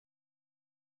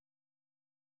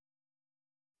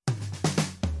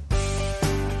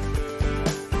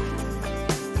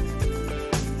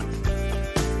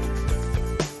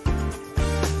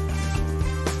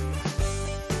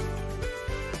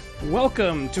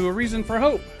Welcome to A Reason for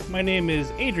Hope. My name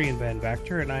is Adrian Van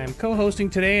Vactor, and I am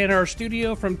co-hosting today in our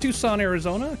studio from Tucson,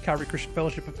 Arizona, Calvary Christian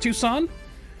Fellowship of Tucson.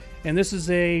 And this is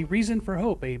A Reason for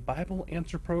Hope, a Bible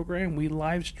answer program. We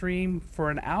live stream for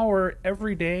an hour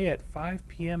every day at 5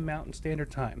 p.m. Mountain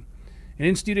Standard Time. And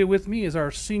in studio with me is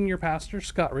our senior pastor,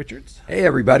 Scott Richards. Hey,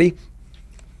 everybody.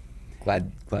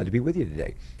 Glad to be with you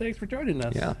today. Thanks for joining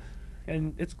us. Yeah.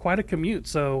 And it's quite a commute,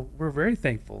 so we're very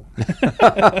thankful.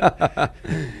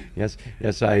 Yes.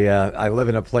 I live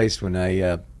in a place when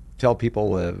I tell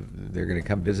people they're going to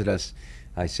come visit us,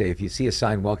 I say, if you see a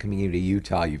sign welcoming you to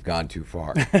Utah, you've gone too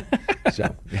far.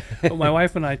 So, well, my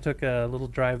wife and I took a little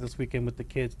drive this weekend with the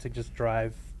kids to just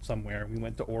drive somewhere. We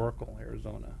went to Oracle,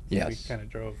 Arizona. So yes. We kind of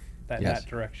drove that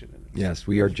direction. Yes,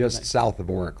 we are just south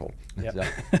of Oracle. Yep. So.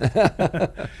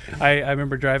 I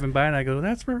remember driving by and I go,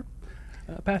 that's where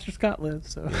Pastor Scott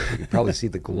lives. So You can probably see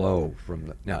the glow from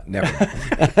the... No, never.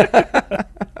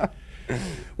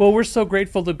 Well, we're so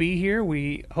grateful to be here.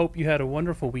 We hope you had a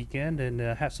wonderful weekend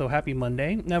and so happy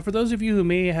Monday. Now, for those of you who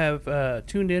may have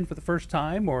tuned in for the first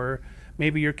time, or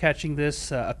maybe you're catching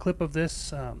this, a clip of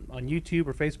this on YouTube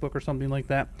or Facebook or something like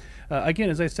that. Again,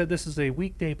 as I said, this is a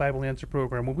weekday Bible answer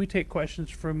program where we take questions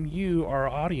from you, our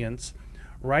audience,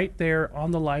 right there on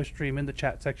the live stream in the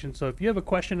chat section. So if you have a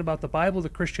question about the Bible, the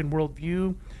Christian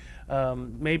worldview,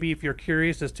 maybe if you're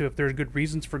curious as to if there's good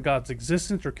reasons for God's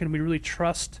existence, or can we really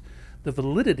trust the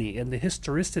validity and the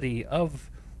historicity of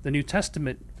the New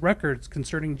Testament records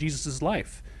concerning Jesus'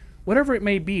 life, whatever it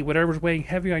may be, whatever's weighing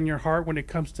heavy on your heart when it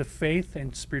comes to faith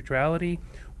and spirituality,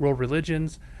 world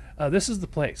religions, this is the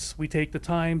place. We take the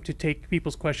time to take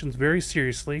people's questions very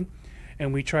seriously,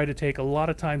 and we try to take a lot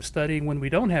of time studying when we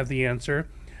don't have the answer.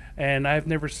 And I've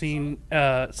never seen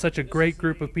such a great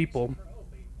group of people.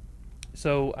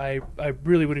 So I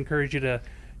really would encourage you to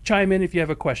chime in if you have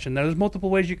a question. Now, there's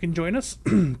multiple ways you can join us.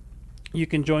 You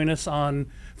can join us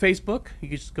on Facebook. You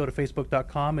can just go to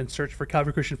facebook.com and search for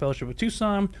Calvary Christian Fellowship of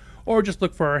Tucson, or just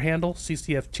look for our handle,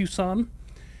 CCF Tucson.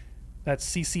 That's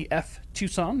CCF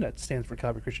Tucson. That stands for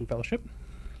Calvary Christian Fellowship.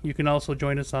 You can also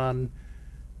join us on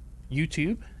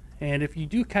YouTube. And if you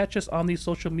do catch us on these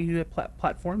social media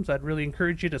platforms, I'd really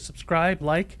encourage you to subscribe,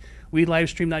 like. We live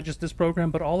stream not just this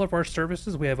program, but all of our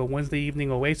services. We have a Wednesday evening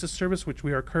Oasis service, which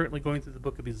we are currently going through the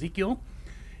book of Ezekiel.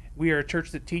 We are a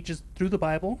church that teaches through the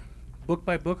Bible, book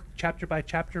by book, chapter by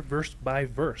chapter, verse by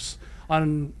verse.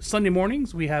 On Sunday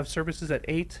mornings, we have services at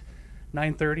 8,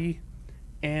 9:30,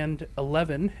 and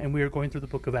 11, and we are going through the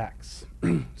book of Acts.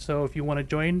 So if you want to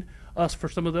join us for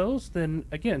some of those, then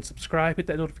again, subscribe, hit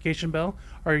that notification bell.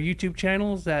 Our YouTube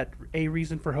channel is at A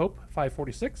Reason for Hope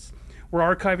 546. We're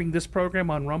archiving this program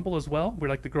on Rumble as well. We'd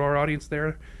like to grow our audience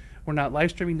there. We're not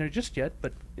live streaming there just yet,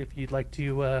 but if you'd like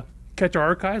to catch our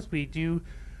archives, we do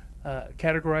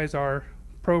categorize our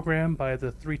program by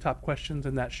the 3 top questions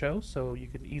in that show, so you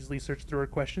can easily search through our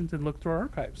questions and look through our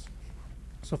archives.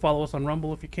 So follow us on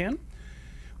Rumble if you can.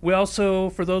 We also,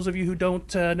 for those of you who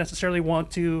don't necessarily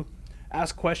want to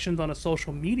ask questions on a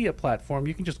social media platform,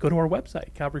 you can just go to our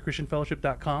website,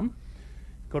 calvarychristianfellowship.com,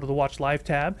 go to the Watch Live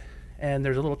tab, and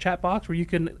there's a little chat box where you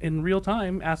can, in real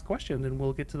time, ask questions, and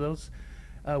we'll get to those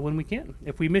when we can.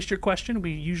 If we missed your question,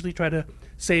 we usually try to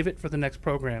save it for the next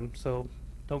program, so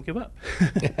don't give up.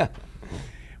 Yeah.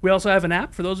 We also have an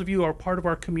app. For those of you who are part of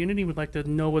our community and would like to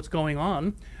know what's going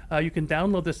on, you can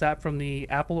download this app from the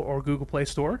Apple or Google Play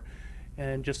Store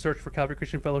and just search for Calvary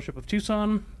Christian Fellowship of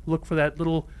Tucson. Look for that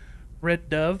little red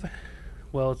dove.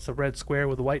 Well, it's a red square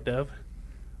with a white dove,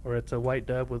 or it's a white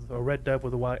dove with a red dove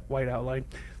with a white outline.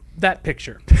 That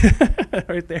picture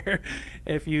right there,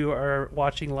 if you are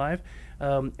watching live.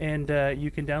 And you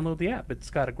can download the app. It's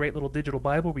got a great little digital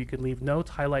Bible where you can leave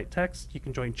notes, highlight text. You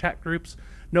can join chat groups,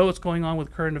 know what's going on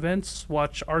with current events,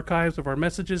 watch archives of our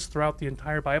messages throughout the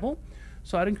entire Bible.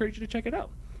 So I'd encourage you to check it out.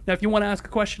 Now, if you want to ask a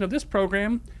question of this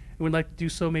program and would like to do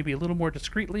so maybe a little more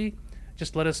discreetly,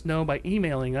 just let us know by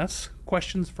emailing us,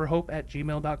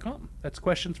 questionsforhope@gmail.com. That's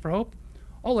questionsforhope,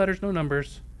 all letters, no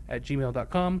numbers,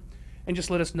 @gmail.com. And just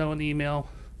let us know in the email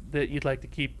that you'd like to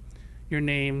keep your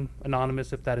name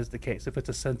anonymous if that is the case. If it's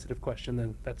a sensitive question,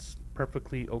 then that's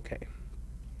perfectly okay.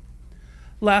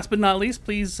 Last but not least,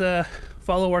 please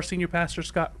follow our senior pastor,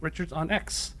 Scott Richards, on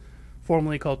X,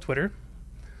 formerly called Twitter,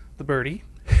 the birdie.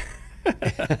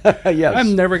 Yes.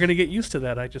 I'm never going to get used to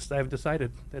that. I've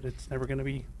decided that it's never going to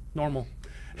be normal.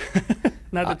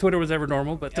 Not that Twitter was ever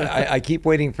normal, but... I keep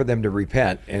waiting for them to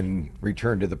repent and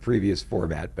return to the previous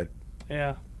format, but...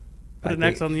 Yeah. Put an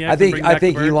X on the X. I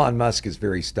think Elon Musk is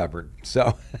very stubborn,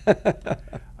 so...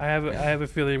 I have a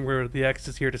feeling the X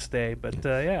is here to stay. But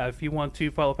yeah, if you want to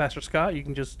follow Pastor Scott, you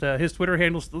can just his Twitter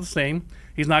handle's still the same.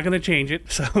 He's not going to change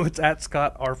it, so it's at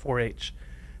Scott R4H.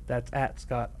 That's at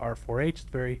Scott R4H. It's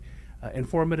very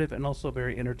informative and also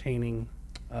very entertaining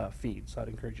feed. So I'd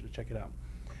encourage you to check it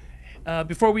out.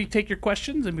 Before we take your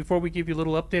questions and before we give you a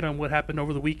little update on what happened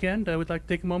over the weekend, I would like to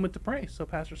take a moment to pray. So,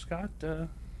 Pastor Scott,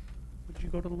 would you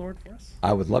go to the Lord for us?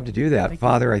 I would love to do that.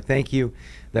 Father, I thank you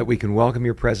that we can welcome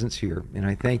your presence here. And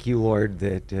I thank you, Lord,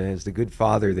 that as the good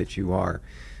Father that you are,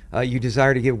 you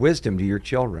desire to give wisdom to your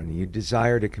children. You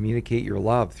desire to communicate your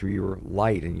love through your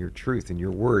light and your truth and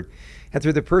your word, and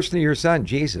through the person of your Son,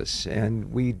 Jesus.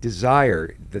 And we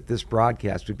desire that this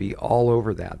broadcast would be all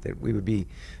over that we would be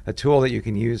a tool that you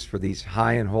can use for these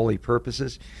high and holy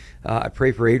purposes. I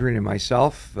pray for Adrian and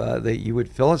myself that you would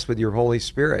fill us with your Holy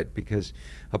Spirit, because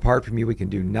apart from you, we can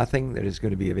do nothing that is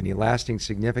going to be of any lasting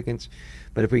significance.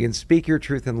 But if we can speak your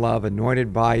truth in love,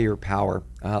 anointed by your power,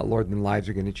 Lord, then lives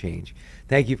are going to change.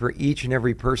 Thank you for each and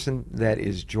every person that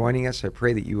is joining us. I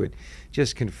pray that you would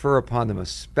just confer upon them a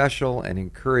special and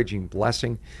encouraging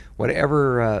blessing.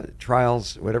 Whatever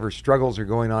trials, whatever struggles are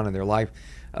going on in their life,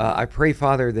 I pray,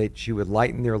 Father, that you would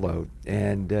lighten their load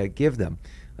and give them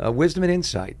wisdom and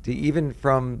insight, even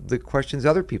from the questions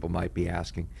other people might be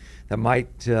asking, that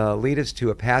might lead us to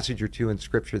a passage or two in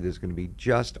Scripture that's going to be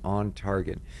just on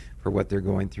target for what they're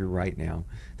going through right now.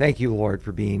 Thank you, Lord,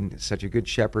 for being such a good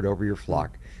shepherd over your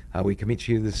flock. We commit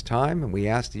to you this time, and we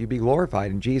ask that you be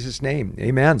glorified in Jesus' name.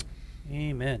 Amen.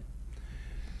 Amen.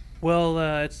 Well,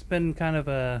 it's been kind of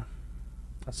a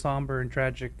somber and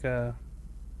tragic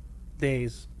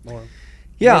days, or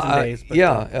days,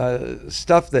 but,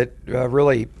 stuff that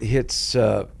really hits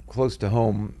close to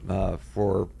home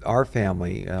for our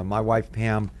family. My wife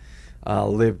Pam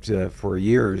lived for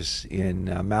years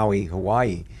in Maui,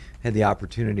 Hawaii. Had the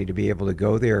opportunity to be able to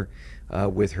go there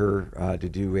with her to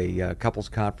do a couples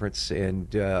conference, and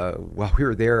while we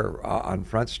were there on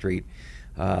Front Street,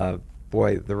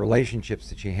 boy, the relationships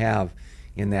that you have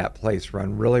in that place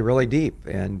run really, really deep.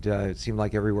 And it seemed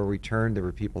like everywhere we turned, there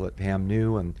were people that Pam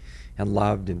knew and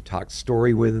loved and talked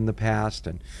story with in the past.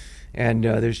 And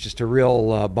there's just a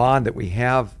real bond that we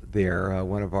have there.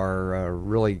 One of our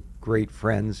really great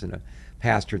friends and a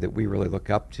pastor that we really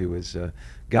look up to is a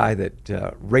guy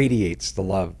that radiates the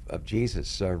love of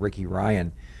Jesus. Ricky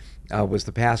Ryan was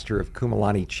the pastor of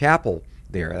Kumalani Chapel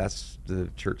there. That's the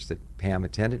church that Pam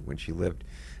attended when she lived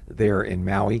there in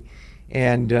Maui.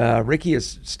 And Ricky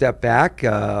has stepped back.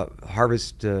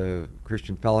 Harvest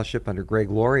Christian Fellowship under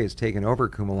Greg Laurie has taken over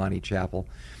Kumalani Chapel.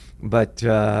 But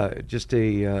just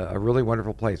a really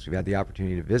wonderful place. We've had the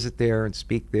opportunity to visit there and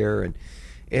speak there,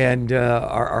 and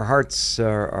our hearts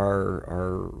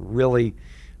are really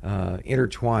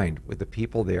intertwined with the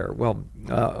people there. Well,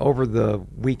 over the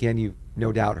weekend, you've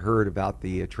no doubt heard about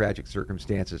the tragic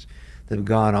circumstances that have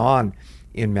gone on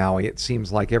in Maui. It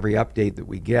seems like every update that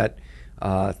we get,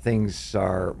 things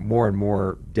are more and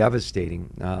more devastating.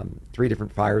 3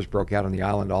 different fires broke out on the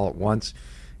island all at once.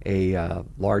 A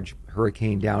large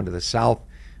hurricane down to the south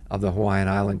of the Hawaiian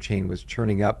island chain was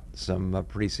churning up some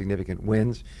pretty significant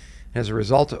winds. As a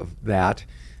result of that,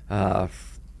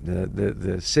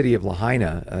 the city of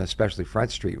Lahaina, especially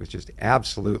Front Street, was just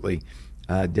absolutely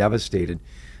devastated,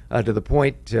 to the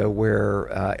point where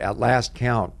at last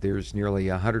count, there's nearly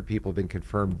 100 people have been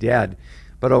confirmed dead,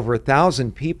 but over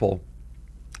 1,000 people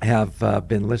have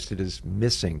been listed as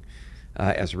missing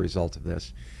as a result of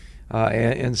this.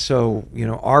 And so,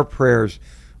 our prayers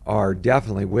are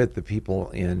definitely with the people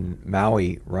in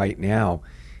Maui right now.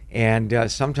 And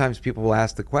sometimes people will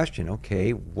ask the question,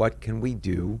 okay, what can we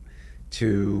do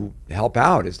to help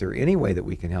out? Is there any way that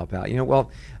we can help out?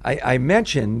 Well, I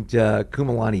mentioned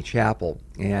Kumalani Chapel,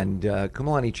 and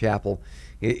Kumalani Chapel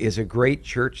is a great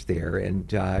church there,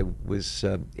 and I was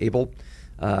able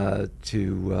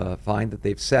to find that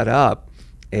they've set up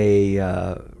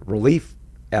a relief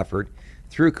effort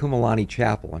through Kumalani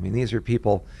Chapel. I mean, these are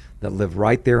people that live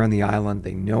right there on the island.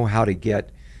 They know how to get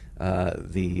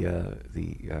the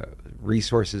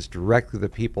resources directly to the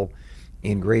people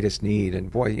in greatest need. And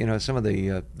boy, some of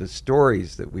the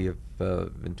stories that we have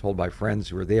been told by friends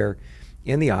who are there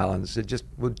in the islands, it just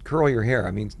would curl your hair.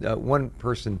 I mean, one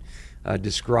person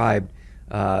described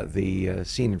the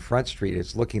scene in Front Street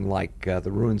as looking like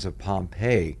the ruins of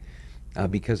Pompeii,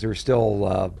 because there are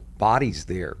still bodies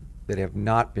there that have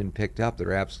not been picked up, that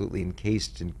are absolutely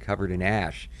encased and covered in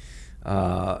ash.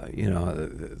 How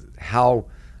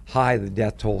high the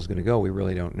death toll is going to go, we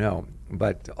really don't know.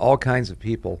 But all kinds of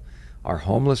people are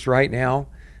homeless right now.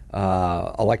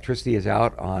 Electricity is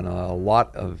out on a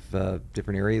lot of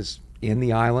different areas in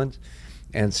the island.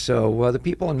 And so the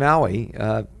people in Maui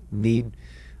need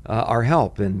our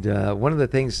help. And one of the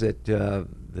things that the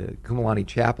Kumalani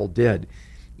Chapel did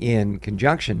in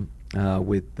conjunction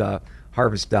with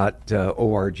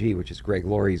harvest.org, which is Greg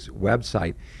Laurie's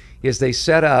website, is they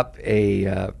set up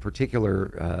a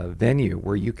particular venue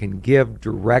where you can give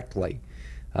directly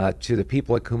to the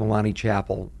people at Kumalani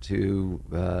Chapel to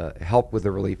help with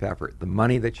the relief effort. The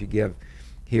money that you give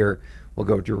here will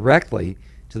go directly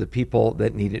to the people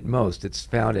that need it most. It's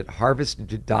found at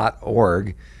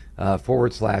harvest.org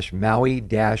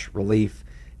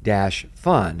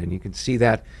 /Maui-relief-fund. And you can see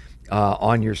that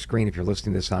on your screen if you're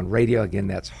listening to this on radio. Again,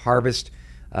 that's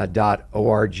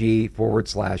harvest.org /Maui,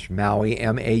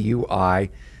 MAUI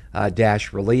 -relief,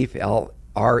 RELIEF-FUND.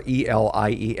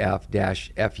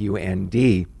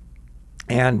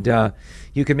 And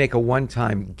you can make a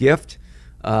one-time gift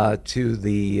to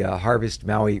the Harvest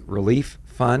Maui Relief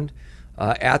Fund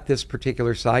at this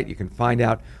particular site. You can find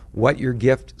out what your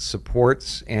gift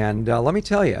supports. And let me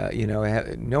tell you,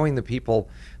 knowing the people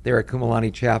there at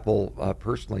Kumalani Chapel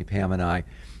personally, Pam and I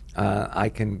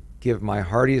can give my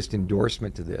heartiest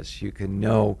endorsement to this. You can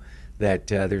know that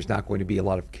there's not going to be a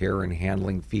lot of care and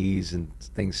handling fees and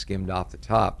things skimmed off the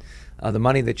top. The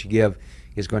money that you give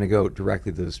is going to go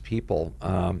directly to those people.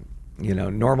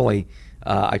 Normally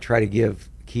I try to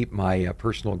keep my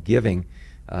personal giving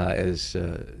as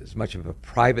much of a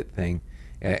private thing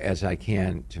as I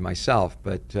can to myself.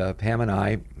 But Pam and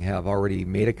I have already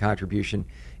made a contribution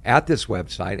at this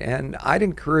website, and I'd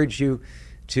encourage you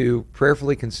to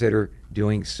prayerfully consider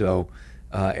doing so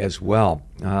as well.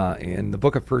 In the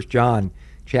book of 1 John,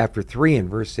 chapter 3 and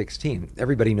verse 16,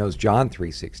 everybody knows John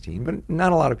 3:16, but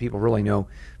not a lot of people really know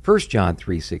 1 John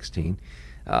 3:16.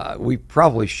 We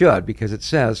probably should, because it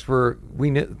says,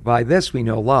 by this we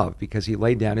know love, because he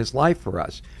laid down his life for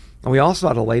us. And we also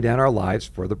ought to lay down our lives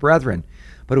for the brethren.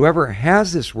 But whoever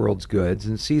has this world's goods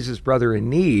and sees his brother in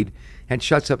need and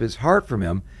shuts up his heart from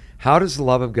him, how does the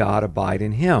love of God abide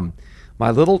in him? My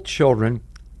little children,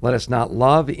 let us not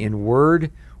love in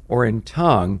word or in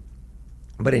tongue,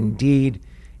 but in deed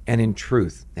and in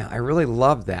truth. Now, I really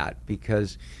love that,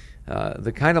 because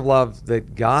the kind of love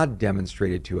that God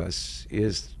demonstrated to us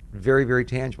is very, very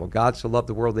tangible. God so loved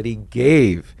the world that he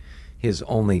gave his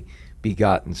only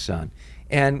begotten Son.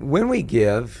 And when we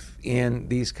give in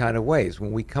these kind of ways,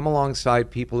 when we come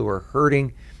alongside people who are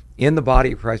hurting in the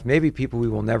body of Christ, maybe people we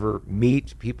will never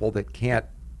meet, people that can't,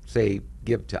 say,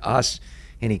 give to us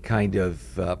any kind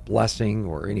of blessing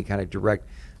or any kind of direct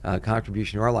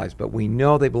contribution to our lives, but we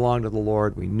know they belong to the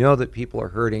Lord. We know that people are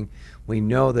hurting. We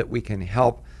know that we can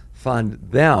help fund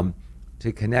them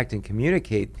to connect and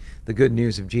communicate the good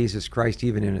news of Jesus Christ,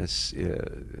 even in a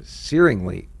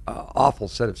searingly awful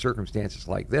set of circumstances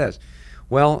like this.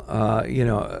 Well,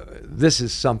 this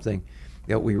is something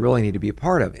that we really need to be a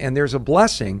part of. And there's a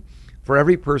blessing for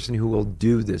every person who will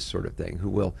do this sort of thing, who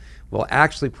will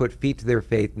actually put feet to their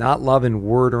faith, not love in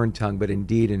word or in tongue, but in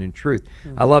deed and in truth.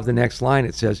 Mm-hmm. I love the next line.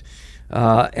 It says,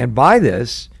 and by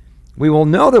this we will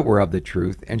know that we're of the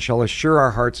truth and shall assure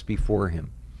our hearts before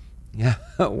him. Yeah,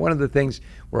 one of the things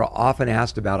we're often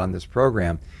asked about on this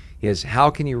program is, how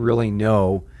can you really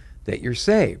know that you're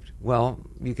saved? Well,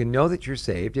 you can know that you're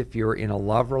saved if you're in a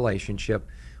love relationship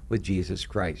with Jesus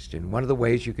Christ. And one of the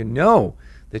ways you can know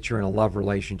that you're in a love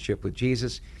relationship with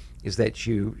Jesus is that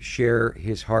you share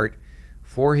his heart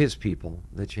for his people,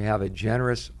 that you have a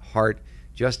generous heart,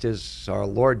 just as our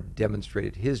Lord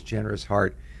demonstrated his generous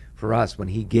heart for us when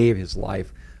he gave his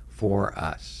life for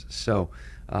us. So,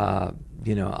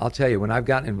 I'll tell you, when I've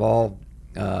gotten involved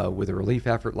with a relief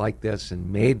effort like this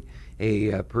and made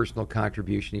a personal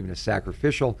contribution, even a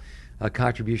sacrificial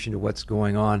contribution to what's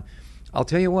going on, I'll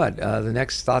tell you what, the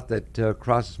next thought that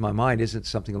crosses my mind isn't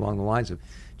something along the lines of,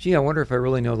 gee, I wonder if I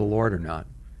really know the Lord or not.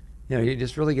 You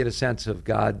just really get a sense of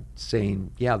God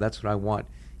saying, yeah, that's what I want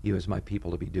you as my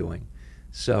people to be doing.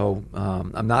 So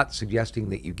I'm not suggesting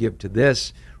that you give to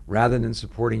this rather than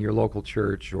supporting your local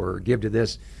church, or give to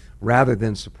this rather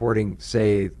than supporting,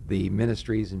 say, the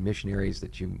ministries and missionaries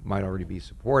that you might already be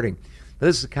supporting. But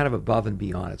this is kind of above and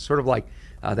beyond. It's sort of like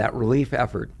that relief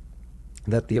effort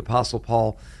that the Apostle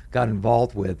Paul got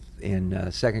involved with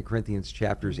in 2 Corinthians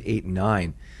chapters 8 and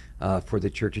 9 for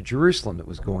the church of Jerusalem that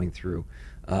was going through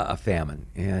a famine.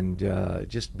 And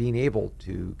just being able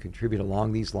to contribute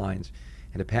along these lines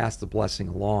and to pass the blessing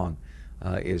along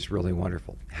is really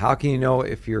wonderful. How can you know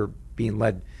if you're being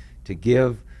led to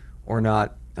give or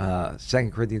not?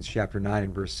 2 Corinthians chapter 9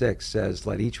 and verse 6 says,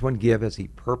 let each one give as he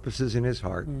purposes in his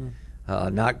heart,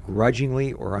 not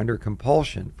grudgingly or under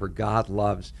compulsion, for God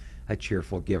loves a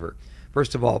cheerful giver.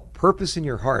 First of all, purpose in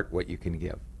your heart what you can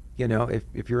give.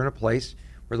 If you're in a place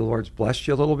where the Lord's blessed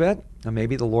you a little bit, and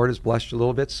maybe the Lord has blessed you a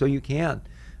little bit so you can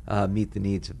meet the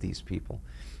needs of these people.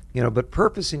 But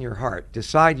purpose in your heart.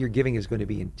 Decide your giving is going to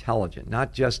be intelligent,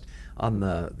 not just on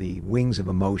the wings of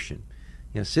emotion.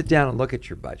 Sit down and look at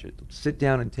your budget. Sit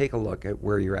down and take a look at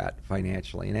where you're at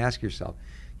financially and ask yourself,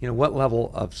 what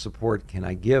level of support can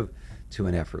I give to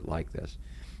an effort like this?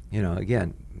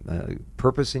 Again,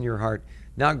 purpose in your heart,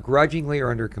 not grudgingly or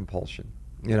under compulsion.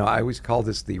 I always call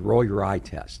this the roll your eye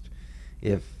test.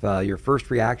 If your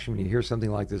first reaction when you hear something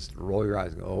like this, roll your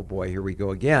eyes, go, oh boy, here we go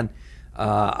again.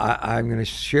 I'm going to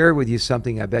share with you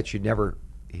something I bet you never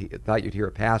thought you'd hear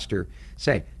a pastor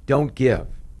say. Don't give.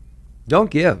 Don't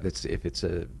give if it's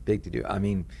a big to do. I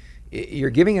mean,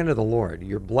 you're giving unto the Lord.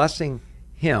 You're blessing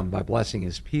him by blessing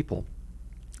his people.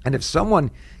 And if someone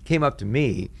came up to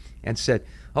me and said,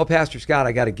 oh, Pastor Scott,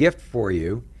 I got a gift for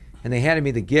you, and they handed me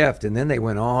the gift, and then they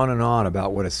went on and on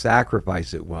about what a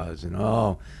sacrifice it was, and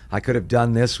oh, I could have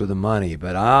done this with the money,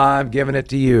 but I'm giving it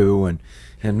to you,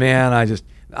 and man,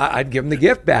 I'd give them the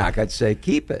gift back. I'd say,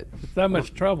 keep it. It's that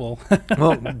much trouble.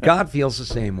 Well, God feels the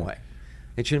same way.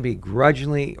 It shouldn't be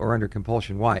grudgingly or under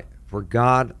compulsion. Why? For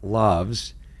God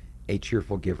loves a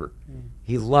cheerful giver.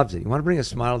 He loves it. You want to bring a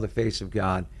smile to the face of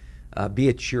God, be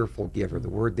a cheerful giver. The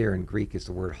word there in Greek is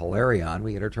the word hilarion.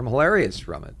 We get our term hilarious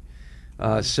from it.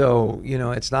 So,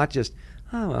 it's not just,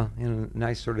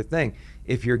 nice sort of thing.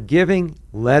 If you're giving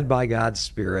led by God's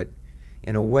Spirit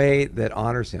in a way that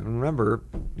honors him, and remember,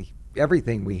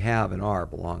 everything we have and are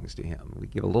belongs to him. We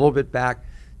give a little bit back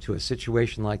to a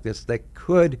situation like this that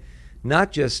could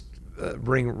not just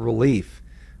bring relief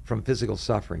from physical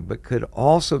suffering, but could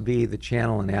also be the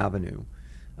channel and avenue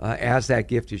as that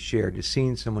gift is shared to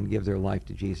seeing someone give their life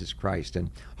to Jesus Christ. And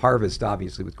Harvest,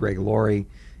 obviously, with Greg Laurie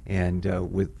and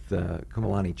with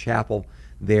Kumalani Chapel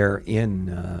there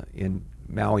in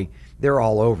Maui, they're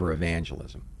all over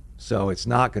evangelism. So it's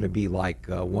not going to be like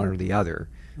one or the other,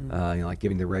 like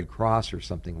giving the Red Cross or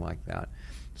something like that.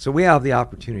 So we have the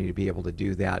opportunity to be able to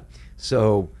do that.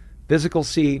 So physical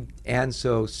seed and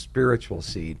so spiritual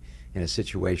seed in a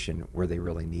situation where they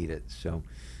really need it. So,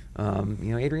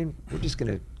 Adrian, we're just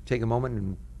going to take a moment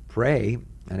and pray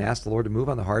and ask the Lord to move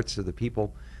on the hearts of the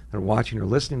people that are watching or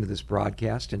listening to this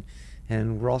broadcast.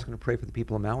 And we're also going to pray for the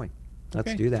people of Maui.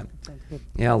 Let's do that. Sounds good.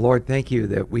 Yeah, Lord, thank you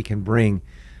that we can bring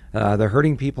the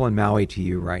hurting people in Maui to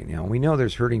you right now. We know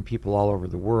there's hurting people all over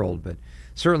the world, but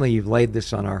certainly you've laid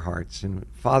this on our hearts. And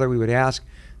Father, we would ask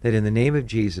that in the name of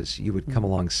Jesus, you would come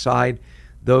alongside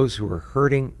those who are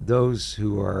hurting, those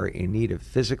who are in need of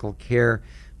physical care,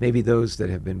 maybe those that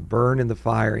have been burned in the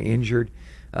fire, injured,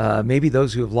 maybe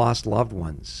those who have lost loved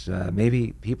ones,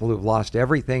 maybe people who have lost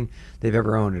everything they've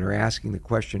ever owned and are asking the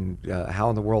question, how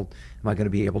in the world am I going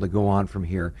to be able to go on from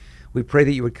here? We pray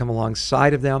that you would come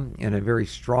alongside of them in a very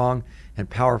strong and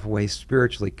powerful way,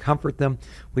 spiritually comfort them.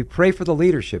 We pray for the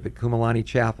leadership at Kumalani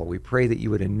Chapel. We pray that you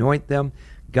would anoint them,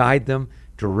 guide them,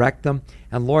 direct them.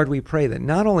 And Lord, we pray that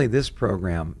not only this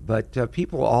program, but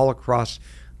people all across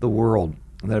the world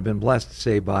that have been blessed,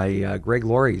 say, by Greg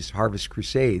Laurie's Harvest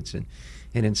Crusades and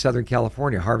in Southern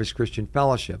California, Harvest Christian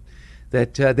Fellowship,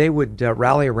 that they would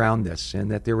rally around this and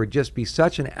that there would just be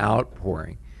such an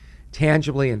outpouring,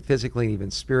 tangibly and physically and even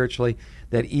spiritually,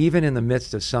 that even in the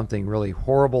midst of something really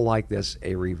horrible like this,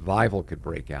 a revival could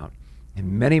break out.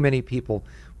 And many, many people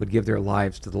would give their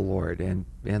lives to the Lord. And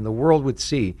the world would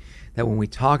see that when we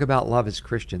talk about love as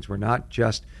Christians, we're not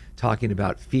just talking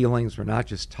about feelings, we're not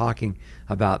just talking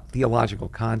about theological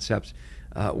concepts,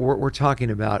 we're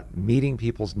talking about meeting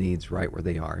people's needs right where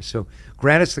they are. So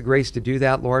grant us the grace to do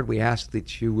that, Lord. We ask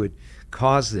that you would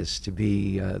cause this to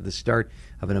be the start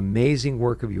of an amazing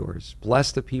work of yours.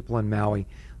 Bless the people in Maui,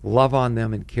 love on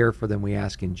them and care for them, we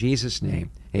ask in Jesus'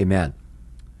 name. Amen.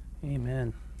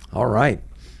 Amen. All right.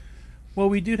 Well,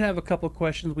 we did have a couple of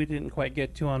questions we didn't quite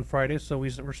get to on Friday, so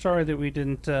we're sorry that we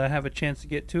didn't have a chance to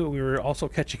get to it. We were also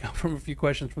catching up from a few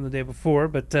questions from the day before,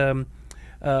 but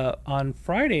on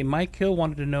Friday, Mike Hill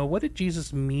wanted to know, what did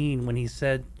Jesus mean when he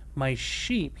said, "My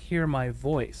sheep hear my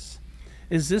voice"?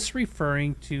 Is this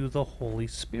referring to the Holy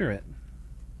Spirit?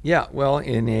 Yeah, well,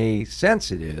 in a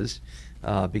sense it is,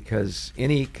 because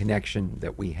any connection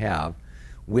that we have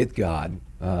with God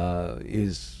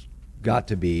is got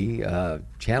to be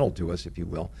channeled to us, if you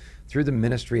will, through the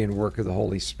ministry and work of the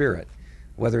Holy Spirit,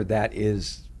 whether that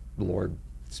is the Lord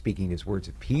speaking his words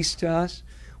of peace to us,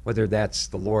 whether that's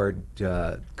the Lord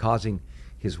causing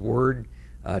his word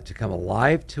to come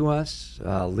alive to us,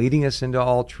 leading us into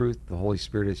all truth. The Holy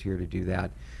Spirit is here to do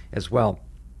that as well.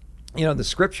 The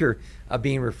scripture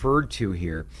being referred to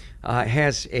here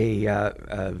has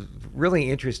a really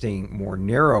interesting, more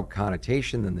narrow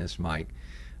connotation than this, Mike.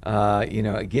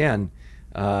 Again,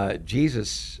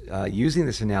 Jesus, using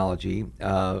this analogy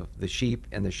of the sheep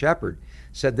and the shepherd,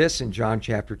 said this in John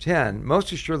chapter 10,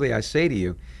 "Most assuredly I say to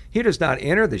you, he does not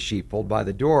enter the sheepfold by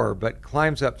the door, but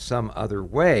climbs up some other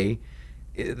way.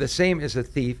 The same is a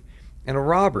thief and a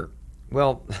robber."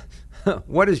 Well,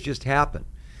 what has just happened?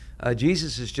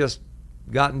 Jesus has just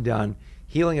gotten done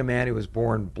healing a man who was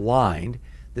born blind.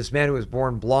 This man who was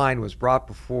born blind was brought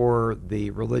before the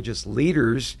religious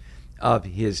leaders of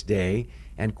his day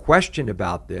and questioned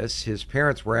about this. His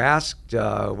parents were asked,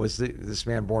 was this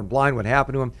man born blind? What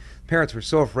happened to him? Parents were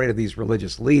so afraid of these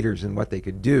religious leaders and what they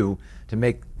could do to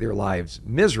make their lives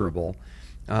miserable.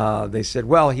 They said,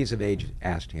 well, he's of age,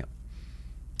 asked him.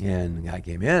 And the guy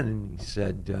came in and he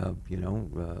said,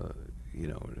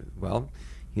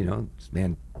 this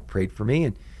man prayed for me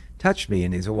and touched me.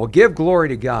 And he said, well, give glory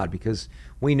to God because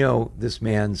we know this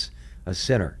man's a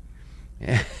sinner.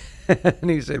 And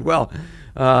he said, well,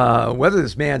 whether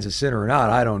this man's a sinner or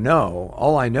not, I don't know.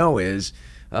 All I know is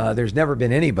there's never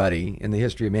been anybody in the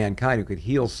history of mankind who could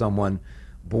heal someone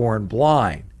born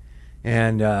blind.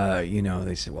 And,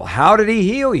 they said, well, how did he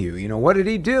heal you? What did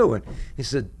he do? And he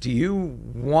said, do you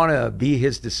want to be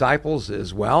his disciples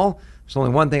as well? There's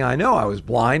only one thing I know. I was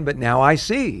blind, but now I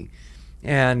see.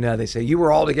 And they say, you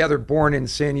were altogether born in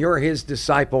sin. You're his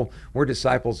disciple. We're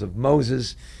disciples of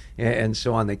Moses. And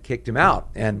so on. They kicked him out.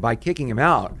 And by kicking him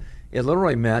out, it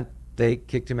literally meant they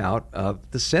kicked him out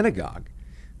of the synagogue.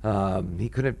 He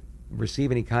couldn't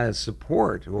receive any kind of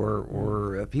support,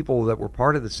 or people that were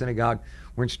part of the synagogue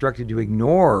were instructed to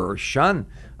ignore or shun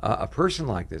a person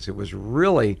like this. It was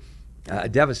really a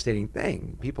devastating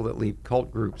thing. People that leave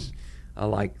cult groups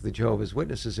like the Jehovah's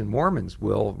Witnesses and Mormons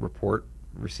will report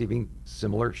receiving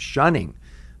similar shunning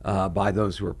by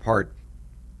those who are part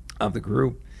of the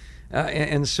group.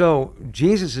 And so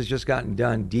Jesus has just gotten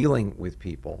done dealing with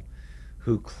people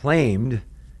who claimed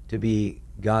to be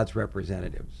God's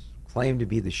representatives, claimed to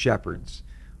be the shepherds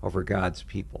over God's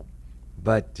people.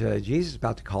 But Jesus is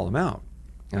about to call them out.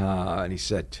 And he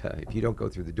said, if you don't go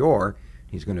through the door,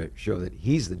 he's going to show that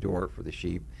he's the door for the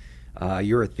sheep.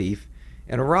 You're a thief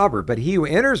and a robber. But he who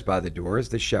enters by the door is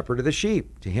the shepherd of the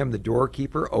sheep. To him the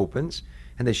doorkeeper opens,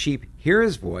 and the sheep hear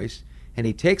his voice, and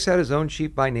he takes out his own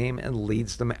sheep by name and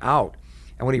leads them out.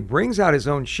 And when he brings out his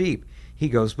own sheep, he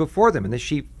goes before them, and the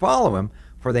sheep follow him,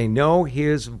 for they know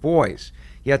his voice.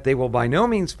 Yet they will by no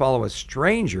means follow a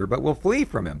stranger, but will flee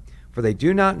from him, for they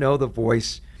do not know the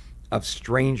voice of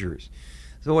strangers.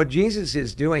 So what Jesus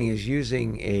is doing is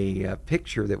using a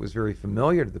picture that was very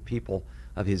familiar to the people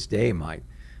of his day, Mike.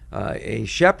 A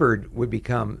shepherd would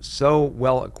become so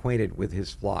well acquainted with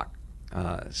his flock,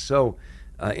 so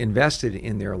invested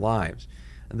in their lives,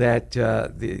 that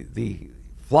the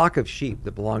flock of sheep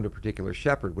that belonged to a particular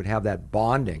shepherd would have that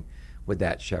bonding with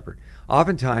that shepherd.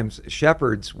 Oftentimes,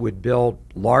 shepherds would build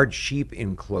large sheep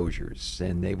enclosures,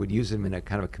 and they would use them in a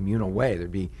kind of a communal way.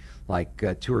 There'd be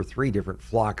like 2 or 3 different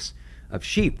flocks of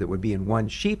sheep that would be in one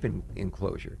sheep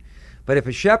enclosure. But if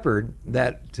a shepherd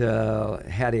that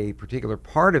had a particular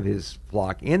part of his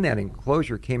flock in that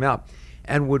enclosure came out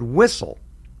and would whistle,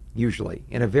 usually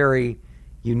in a very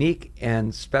unique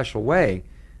and special way,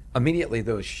 immediately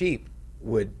those sheep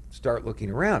would start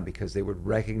looking around because they would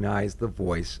recognize the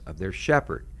voice of their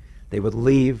shepherd. They would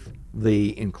leave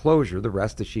the enclosure. The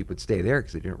rest of the sheep would stay there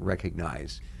because they didn't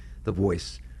recognize the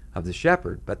voice of the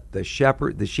shepherd. But the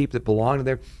sheep that belonged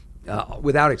there,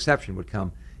 without exception, would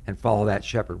come and follow that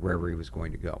shepherd wherever he was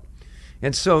going to go.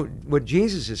 And so what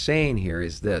Jesus is saying here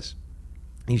is this.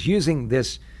 He's using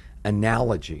this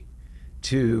analogy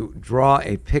to draw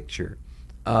a picture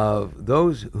of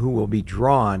those who will be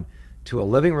drawn to a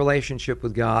living relationship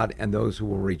with God and those who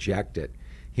will reject it.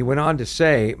 He went on to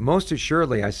say, most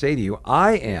assuredly I say to you,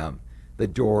 I am the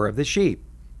door of the sheep.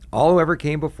 All who ever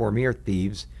came before me are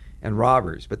thieves and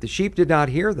robbers, but the sheep did not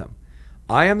hear them.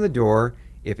 I am the door.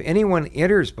 If anyone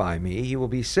enters by me, he will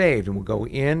be saved and will go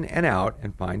in and out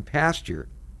and find pasture.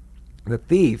 The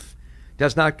thief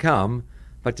does not come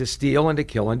but to steal and to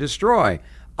kill and destroy.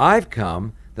 I've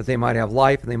come that they might have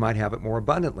life and they might have it more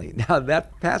abundantly. Now,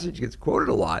 that passage gets quoted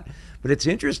a lot, but it's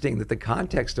interesting that the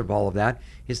context of all of that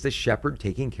is the shepherd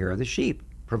taking care of the sheep,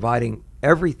 providing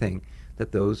everything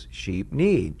that those sheep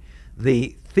need.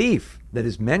 The thief that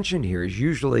is mentioned here is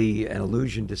usually an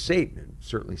allusion to Satan, and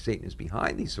certainly Satan is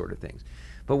behind these sort of things.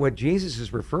 But what Jesus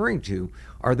is referring to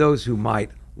are those who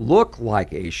might look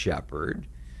like a shepherd,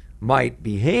 might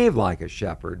behave like a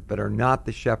shepherd, but are not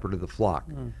the shepherd of the flock,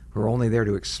 who are only there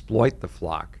to exploit the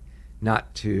flock,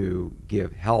 not to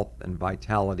give health and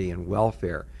vitality and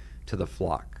welfare to the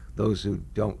flock. Those who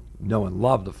don't know and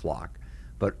love the flock,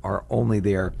 but are only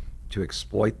there to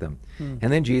exploit them.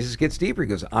 And then Jesus gets deeper. He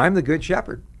goes, I'm the good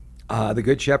shepherd. The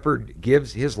good shepherd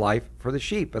gives his life for the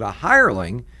sheep. But a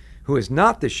hireling who is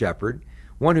not the shepherd,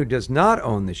 one who does not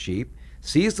own the sheep,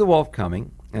 sees the wolf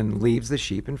coming and leaves the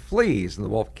sheep and flees. And the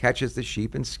wolf catches the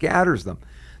sheep and scatters them.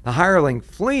 The hireling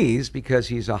flees because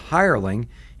he's a hireling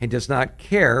and does not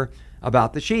care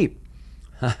about the sheep.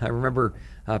 I remember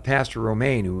Pastor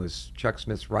Romaine, who was Chuck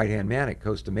Smith's right-hand man at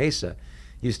Costa Mesa,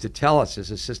 used to tell us as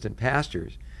assistant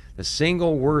pastors, the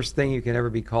single worst thing you can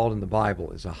ever be called in the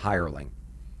Bible is a hireling.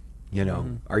 You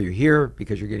know, are you here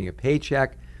because you're getting a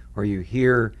paycheck, or are you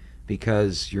here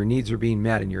because your needs are being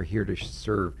met and you're here to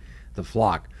serve the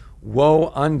flock?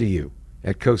 Woe unto you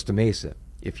at Costa Mesa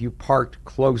if you parked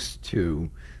close to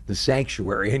the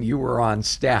sanctuary and you were on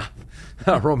staff.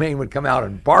 Romaine would come out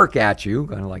and bark at you,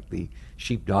 kind of like the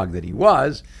sheepdog that he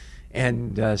was,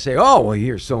 and say, oh, well,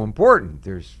 you're so important.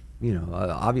 There's,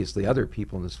 obviously other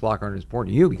people in this flock aren't as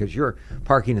important to you because you're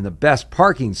parking in the best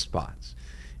parking spots.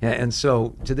 And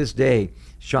so to this day,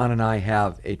 Sean and I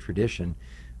have a tradition.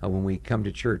 When we come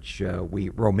to church, we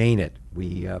Romaine it.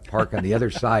 We park on the other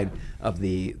side of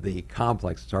the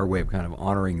complex. It's our way of kind of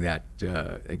honoring that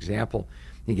example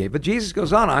he gave. But Jesus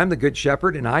goes on, I'm the good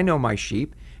shepherd, and I know my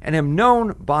sheep, and am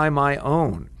known by my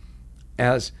own.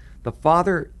 As the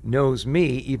Father knows me,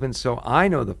 even so I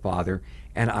know the Father,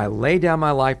 and I lay down my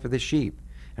life for the sheep.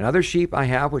 And other sheep I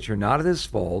have which are not of this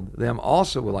fold, them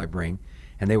also will I bring,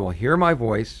 and they will hear my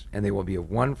voice, and they will be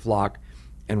of one flock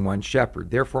and one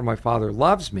shepherd. Therefore my Father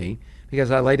loves me,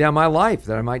 because I lay down my life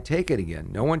that I might take it again.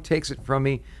 No one takes it from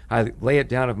me. I lay it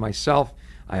down of myself.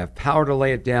 I have power to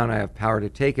lay it down. I have power to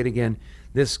take it again.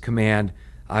 This command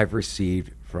I've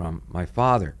received from my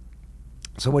Father.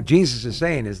 So what Jesus is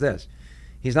saying is this.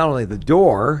 He's not only the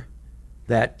door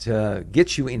that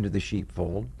gets you into the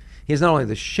sheepfold. He's not only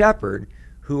the shepherd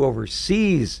who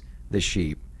oversees the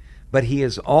sheep, but he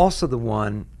is also the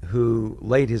one who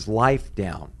laid his life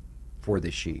down for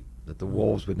the sheep, that the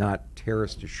wolves would not tear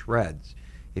us to shreds,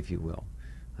 if you will.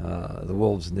 The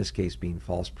wolves in this case being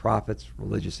false prophets,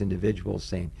 religious individuals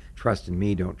saying, trust in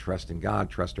me, don't trust in God,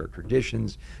 trust our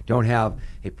traditions, don't have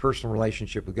a personal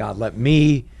relationship with God. Let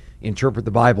me interpret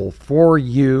the Bible for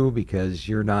you because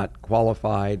you're not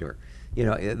qualified, or,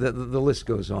 the list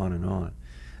goes on and on.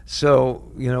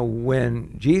 So,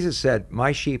 when Jesus said,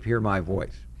 my sheep hear my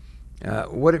voice,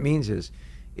 what it means is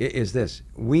this.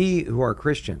 We who are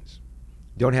Christians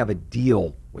don't have a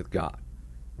deal with God.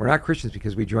 We're not Christians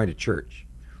because we joined a church.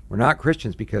 We're not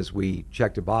Christians because we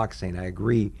checked a box saying, I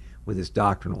agree with this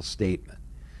doctrinal statement.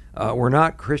 We're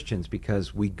not Christians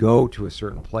because we go to a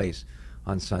certain place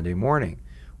on Sunday morning.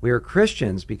 We are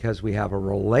Christians because we have a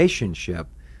relationship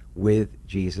with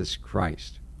Jesus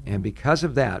Christ. And because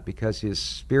of that, because his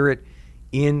Spirit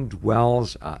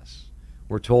indwells us,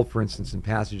 we're told, for instance, in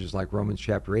passages like Romans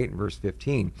chapter 8 and verse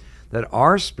 15, that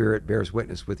our spirit bears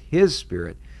witness with his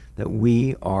Spirit that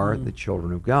we are the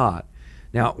children of God.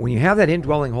 Now, when you have that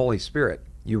indwelling Holy Spirit,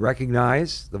 you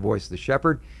recognize the voice of the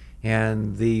shepherd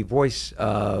and the voice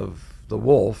of the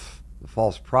wolf, the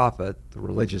false prophet, the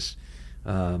religious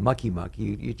mucky-muck.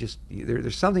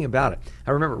 There's something about it.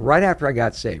 I remember right after I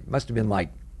got saved, must have been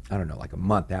like a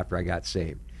month after I got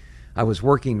saved, I was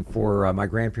working for my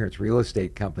grandparents' real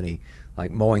estate company,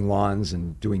 like mowing lawns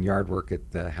and doing yard work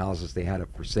at the houses they had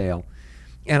up for sale.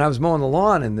 And I was mowing the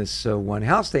lawn in this one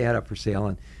house they had up for sale,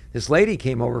 and this lady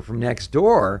came over from next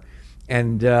door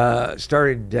and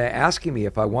started asking me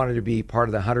if I wanted to be part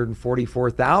of the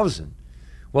 144,000.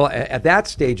 Well, at that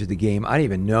stage of the game, I didn't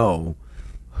even know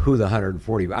who the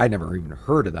 140, I'd never even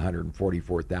heard of the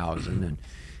 144,000.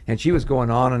 And she was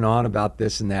going on and on about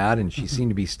this and that, and she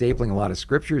seemed to be stapling a lot of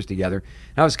scriptures together.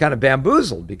 And I was kind of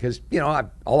bamboozled because,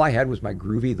 all I had was my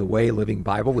groovy The Way Living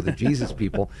Bible with the Jesus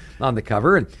people on the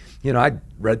cover. And, I'd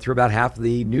read through about half of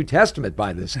the New Testament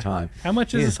by this time. How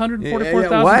much is this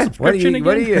 144,000 subscription again?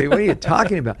 What are you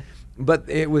talking about? But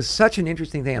it was such an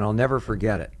interesting thing, and I'll never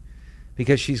forget it.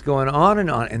 Because she's going on,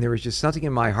 and there was just something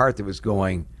in my heart that was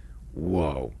going,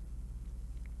 whoa,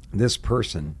 this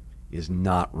person is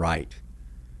not right.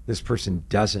 This person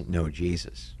doesn't know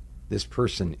Jesus. This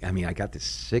person, I got this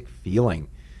sick feeling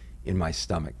in my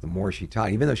stomach the more she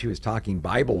talked, even though she was talking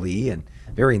Bible-y and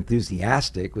very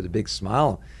enthusiastic with a big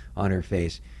smile on her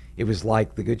face. It was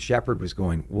like the Good Shepherd was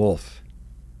going, wolf,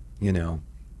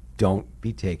 don't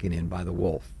be taken in by the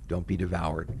wolf. Don't be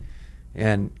devoured.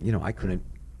 And, I couldn't,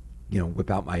 whip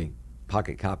out my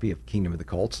pocket copy of Kingdom of the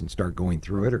Cults and start going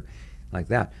through it or like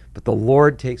that. But the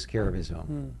Lord takes care of his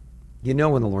own. You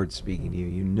know when the Lord's speaking to you.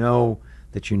 You know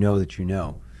that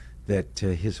that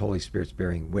his Holy Spirit's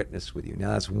bearing witness with you.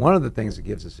 Now, that's one of the things that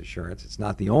gives us assurance. It's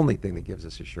not the only thing that gives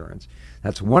us assurance.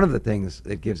 That's one of the things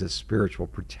that gives us spiritual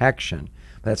protection.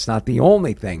 But that's not the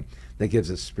only thing that gives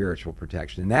us spiritual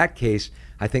protection. In that case,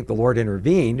 I think the Lord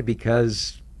intervened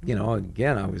because,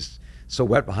 again, I was so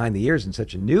wet behind the ears and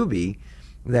such a newbie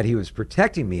that he was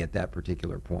protecting me at that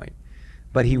particular point.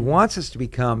 But he wants us to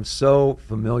become so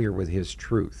familiar with his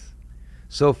truth,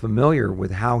 so familiar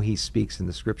with how he speaks in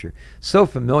the Scripture, so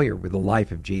familiar with the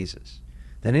life of Jesus,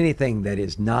 that anything that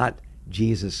is not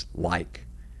Jesus-like,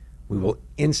 we will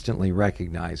instantly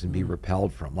recognize and be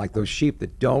repelled from, like those sheep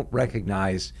that don't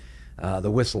recognize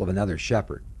the whistle of another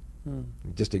shepherd.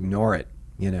 Just ignore it,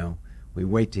 We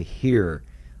wait to hear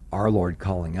our Lord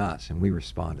calling us, and we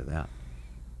respond to that.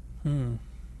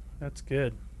 That's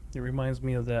good. It reminds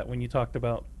me of that when you talked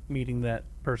about meeting that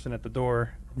person at the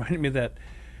door. It reminded me of that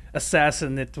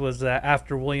assassin that was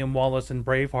after William Wallace in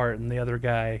Braveheart, and the other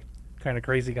guy, kind of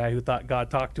crazy guy who thought God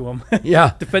talked to him,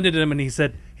 Yeah. defended him, and he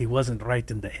said he wasn't right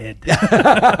in the head.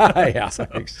 Yeah,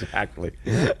 exactly.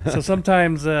 So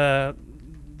sometimes the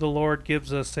Lord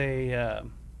gives us a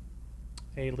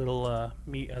little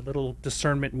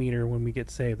discernment meter when we get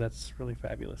saved. That's really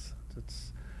fabulous.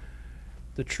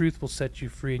 The truth will set you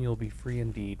free, and you'll be free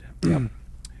indeed. Yeah.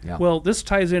 Yeah. Well, this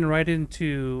ties in right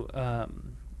into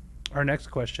our next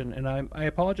question, and I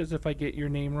apologize if I get your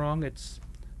name wrong. It's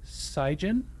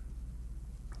Sijin,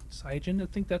 I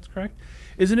think that's correct.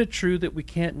 Isn't it true that we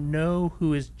can't know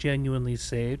who is genuinely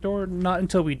saved, or not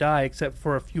until we die, except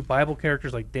for a few Bible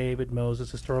characters like David, Moses,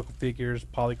 historical figures,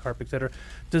 Polycarp, etc.?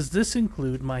 Does this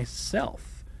include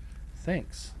myself?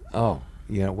 Thanks. Oh,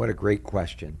 what a great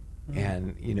question.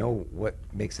 And you know what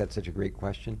makes that such a great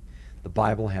question? The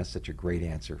Bible has such a great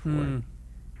answer for it.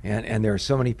 And there are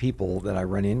so many people that I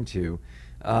run into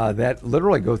that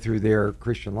literally go through their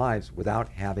Christian lives without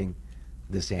having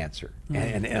this answer.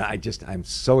 And I'm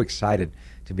so excited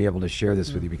to be able to share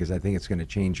this with you, because I think it's going to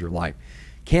change your life.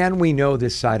 Can we know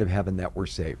this side of heaven that we're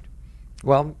saved?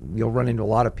 Well, you'll run into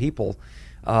a lot of people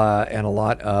and a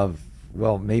lot of,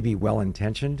 maybe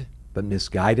well-intentioned but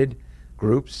misguided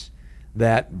groups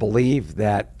that believe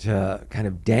that kind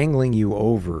of dangling you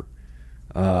over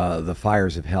the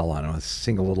fires of hell on a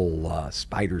single little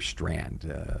spider strand,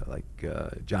 like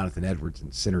Jonathan Edwards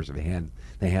in Sinners of the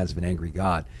Hands of an Angry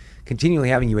God, continually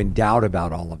having you in doubt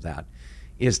about all of that,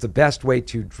 is the best way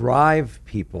to drive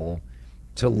people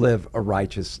to live a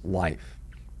righteous life.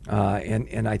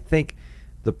 And I think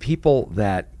the people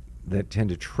that tend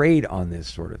to trade on this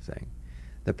sort of thing,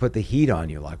 that put the heat on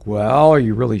you, like, well, are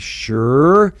you really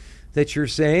sure that you're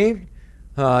saved?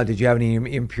 Did you have any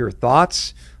impure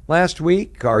thoughts last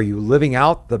week? Are you living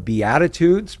out the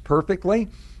Beatitudes perfectly?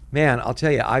 Man, I'll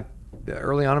tell you,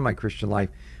 early on in my Christian life,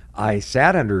 I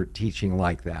sat under teaching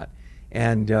like that.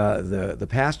 And the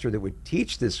pastor that would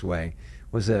teach this way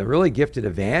was a really gifted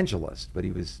evangelist, but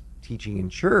he was teaching in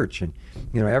church. And,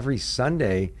 every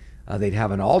Sunday they'd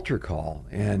have an altar call.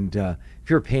 And if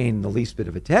you're paying the least bit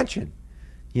of attention,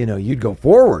 you'd go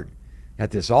forward at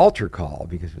this altar call,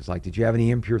 because it was like, did you have any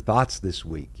impure thoughts this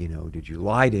week? Did you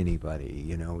lie to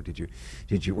anybody?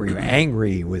 Were you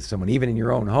angry with someone, even in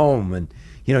your own home? And,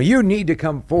 you need to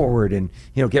come forward and,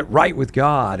 get right with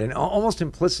God. And almost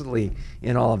implicitly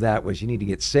in all of that was, you need to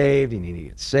get saved, you need to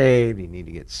get saved, you need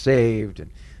to get saved. And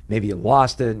maybe you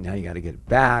lost it, and now you got to get it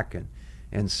back,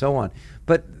 and so on.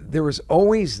 But there was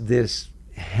always this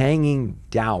hanging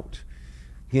doubt.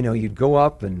 You'd go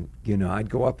up and, I'd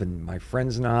go up, and my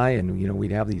friends and I, and,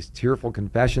 we'd have these tearful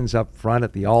confessions up front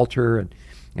at the altar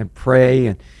and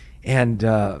pray.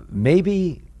 And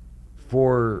maybe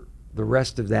for the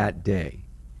rest of that day,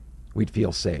 we'd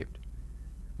feel saved.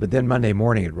 But then Monday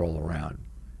morning it'd roll around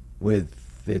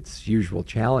with its usual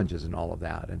challenges and all of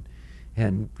that.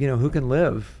 And who can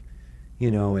live,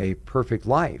 a perfect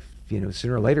life?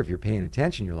 Sooner or later, if you're paying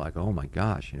attention, you're like, oh my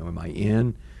gosh, am I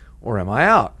in or am I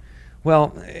out? Well,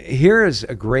 here is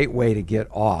a great way to get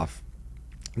off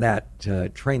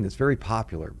that train that's very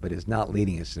popular, but is not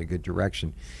leading us in a good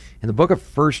direction. In the book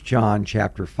of 1 John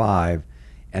chapter 5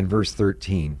 and verse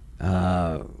 13,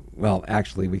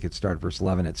 actually we could start at verse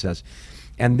 11. It says,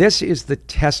 "And this is the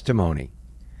testimony,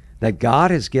 that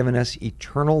God has given us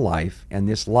eternal life, and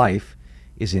this life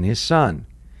is in his Son.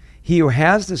 He who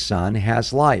has the Son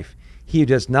has life. He who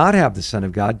does not have the Son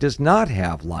of God does not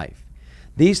have life.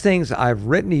 These things I've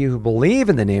written to you who believe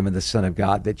in the name of the Son of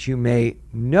God, that you may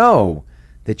know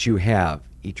that you have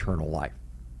eternal life."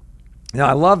 Now,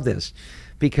 I love this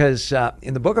because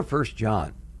in the book of 1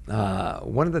 John,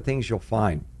 one of the things you'll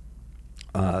find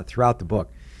throughout the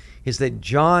book is that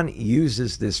John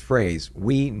uses this phrase,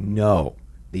 we know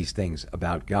these things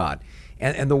about God.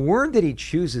 And the word that he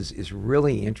chooses is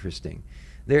really interesting.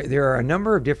 There are a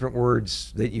number of different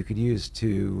words that you could use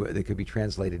that could be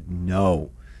translated "know"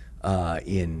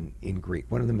 in Greek.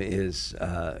 One of them is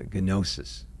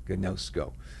gnosis,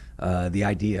 gnosko, the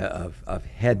idea of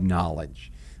head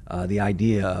knowledge, the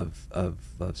idea of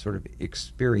sort of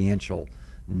experiential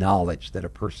knowledge that a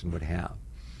person would have.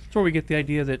 That's where we get the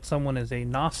idea that someone is a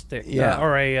Gnostic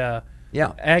or a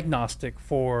agnostic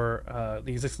for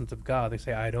the existence of God. They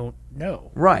say, I don't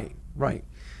know. Right.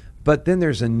 But then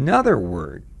there's another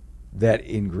word that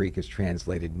in Greek is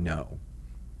translated "know."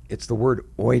 It's the word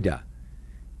oida.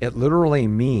 It literally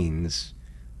means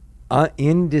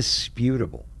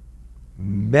indisputable,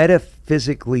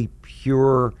 metaphysically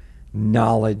pure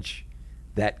knowledge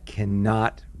that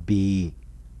cannot be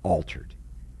altered.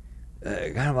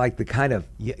 Kind of like the kind of,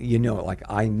 like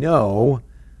I know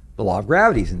the law of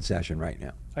gravity is in session right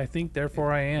now. I think,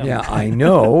 therefore I am. Yeah, I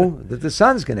know that the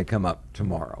sun's going to come up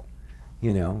tomorrow.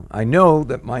 I know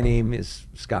that my name is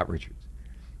Scott Richards.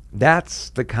 That's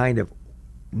the kind of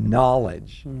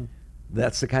knowledge,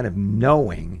 that's the kind of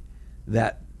knowing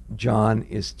that John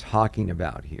is talking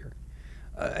about here.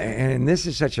 And this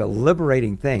is such a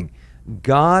liberating thing.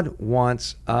 God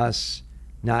wants us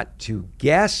not to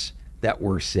guess that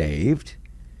we're saved.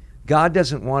 God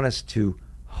doesn't want us to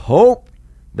hope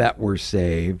that we're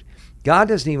saved. God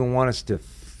doesn't even want us to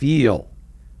feel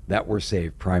that we're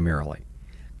saved primarily.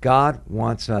 God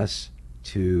wants us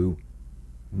to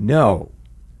know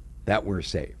that we're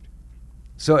saved.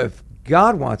 So if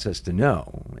God wants us to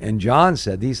know, and John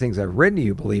said, these things I've written to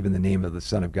you, believe in the name of the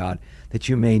Son of God, that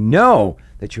you may know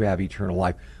that you have eternal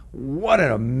life. What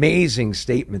an amazing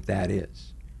statement that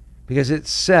is. Because it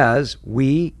says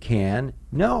we can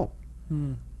know.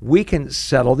 We can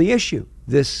settle the issue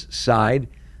this side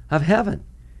of heaven.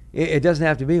 It doesn't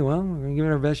have to be, well, we're going to give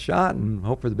it our best shot and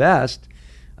hope for the best.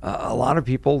 A lot of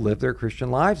people live their Christian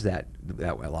lives that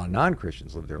way. A lot of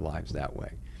non-Christians live their lives that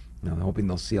way. Hoping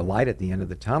they'll see a light at the end of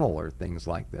the tunnel or things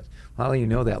like this. Well,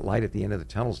 that light at the end of the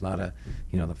tunnel is not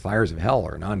the fires of hell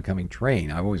or an oncoming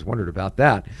train. I've always wondered about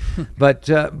that.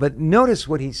 But notice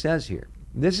what he says here.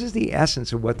 This is the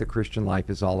essence of what the Christian life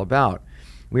is all about.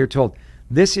 We are told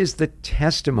this is the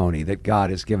testimony that God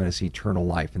has given us eternal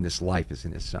life, and this life is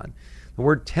in his Son. The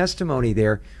word testimony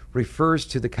there refers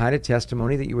to the kind of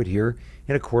testimony that you would hear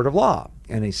in a court of law,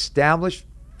 an established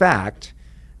fact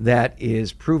that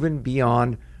is proven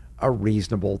beyond a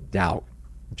reasonable doubt.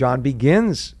 John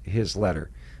begins his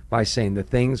letter by saying the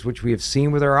things which we have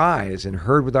seen with our eyes and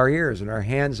heard with our ears and our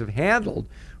hands have handled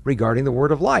regarding the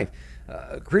word of life.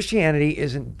 Christianity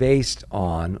isn't based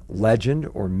on legend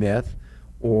or myth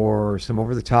or some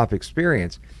over-the-top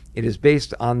experience. It is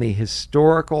based on the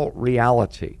historical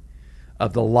reality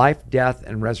of the life, death,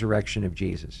 and resurrection of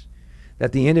Jesus.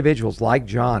 That the individuals like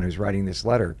John, who's writing this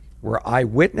letter, were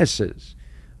eyewitnesses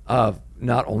of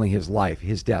not only his life,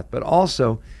 his death, but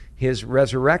also his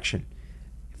resurrection.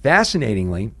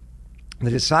 Fascinatingly, the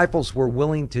disciples were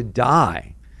willing to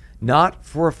die, not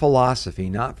for a philosophy,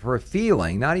 not for a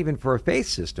feeling, not even for a faith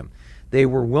system. They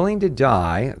were willing to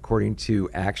die, according to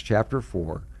Acts chapter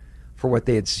 4, for what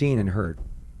they had seen and heard.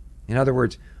 In other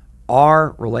words,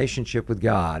 our relationship with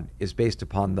God is based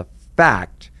upon the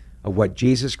fact of what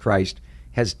Jesus Christ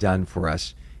has done for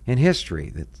us in history.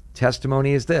 The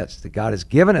testimony is this, that God has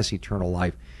given us eternal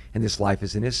life, and this life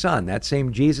is in his Son. That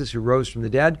same Jesus who rose from the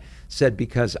dead said,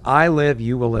 because I live,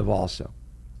 you will live also.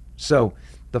 So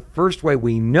the first way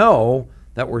we know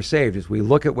that we're saved is we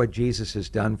look at what Jesus has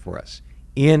done for us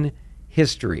in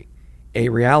history, a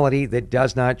reality that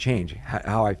does not change.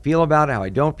 How I feel about it, how I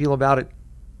don't feel about it,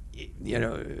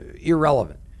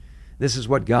 irrelevant. This is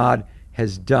what God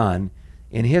has done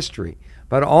in history.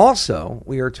 But also,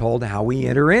 we are told how we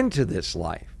enter into this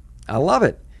life. I love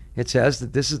it. It says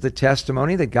that this is the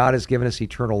testimony that God has given us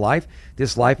eternal life.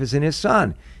 This life is in his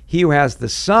Son. He who has the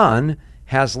Son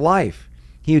has life.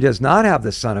 He who does not have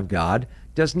the Son of God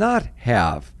does not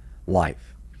have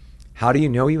life. How do you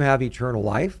know you have eternal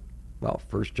life? Well,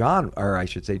 John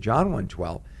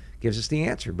 1:12 gives us the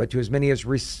answer. But to as many as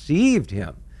received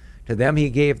him, to them he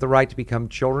gave the right to become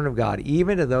children of God,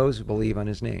 even to those who believe on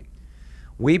his name.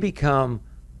 We become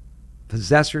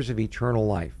possessors of eternal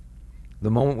life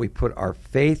the moment we put our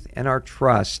faith and our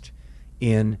trust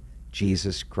in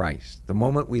Jesus Christ. The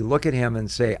moment we look at him and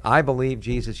say, I believe,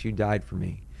 Jesus, you died for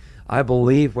me. I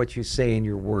believe what you say in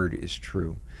your word is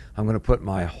true. I'm going to put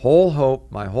my whole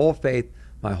hope, my whole faith,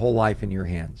 my whole life in your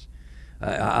hands.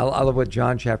 I love what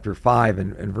John chapter 5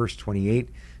 and verse 28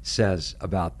 says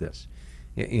about this.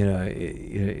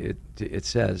 It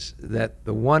says that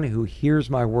the one who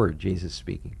hears my word, Jesus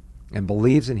speaking, and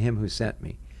believes in him who sent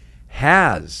me,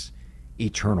 has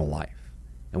eternal life,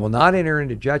 and will not enter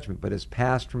into judgment, but has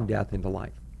passed from death into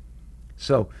life.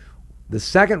 So the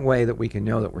second way that we can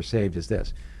know that we're saved is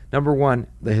this. Number one,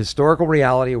 the historical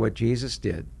reality of what Jesus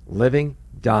did, living,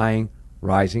 dying,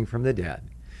 rising from the dead.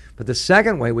 But the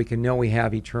second way we can know we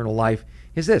have eternal life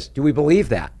is this. Do we believe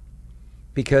that?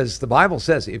 Because the Bible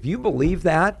says if you believe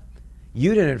that,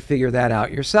 you didn't figure that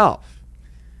out yourself.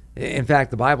 In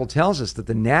fact, the Bible tells us that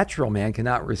the natural man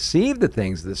cannot receive the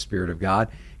things of the Spirit of God,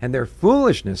 and they're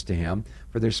foolishness to him,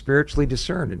 for they're spiritually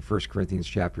discerned in 1 Corinthians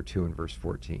chapter 2 and verse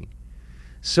 14.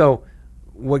 So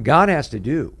what God has to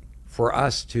do for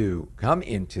us to come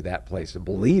into that place of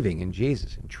believing in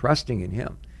Jesus and trusting in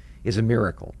him is a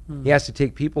miracle. He has to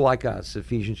take people like us.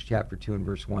 Ephesians chapter 2 and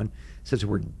verse 1 says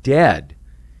we're dead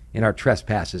in our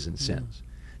trespasses and sins.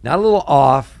 Not a little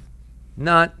off,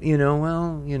 not, a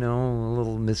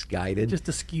little misguided. Just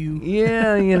askew.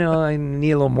 Yeah, I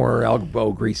need a little more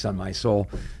elbow grease on my soul.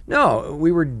 No,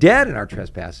 we were dead in our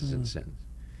trespasses and sins.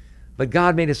 But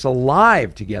God made us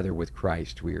alive together with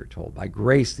Christ, we are told, by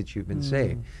grace that you've been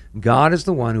saved. God is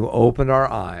the one who opened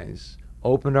our eyes,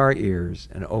 opened our ears,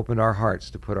 and opened our hearts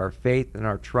to put our faith and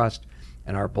our trust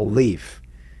and our belief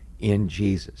in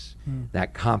Jesus,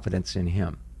 that confidence in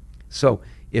him. So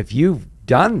if you've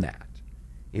done that,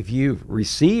 if you've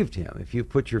received him, if you've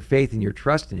put your faith and your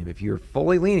trust in him, if you're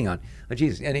fully leaning on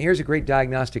Jesus, and here's a great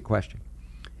diagnostic question.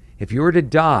 If you were to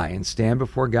die and stand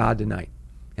before God tonight,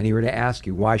 and he were to ask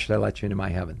you, why should I let you into my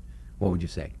heaven? What would you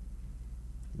say?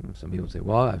 Some people say,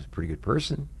 well, I was a pretty good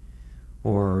person.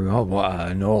 Or, oh, well,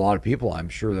 I know a lot of people I'm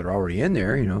sure that are already in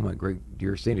there. My great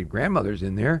dear sainted grandmother's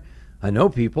in there. I know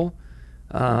people.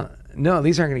 No,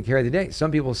 these aren't going to carry the day.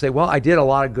 Some people say, well, I did a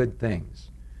lot of good things.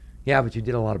 Yeah, but you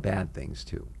did a lot of bad things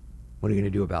too. What are you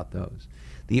going to do about those?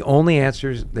 The only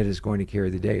answer that is going to carry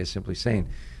the day is simply saying,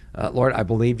 Lord, I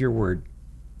believe your word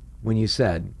when you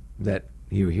said that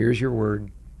he who hears your word,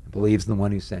 believes in the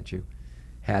one who sent you,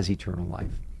 has eternal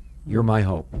life. You're my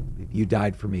hope. You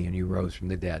died for me and you rose from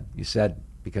the dead. You said,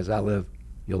 because I live,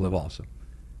 you'll live also.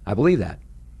 I believe that.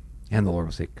 And the Lord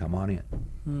will say, come on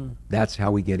in. That's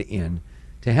how we get in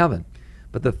to heaven.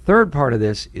 But the third part of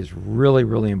this is really,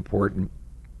 really important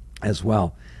as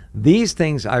well. These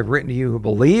things I've written to you who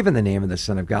believe in the name of the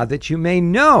Son of God, that you may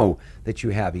know that you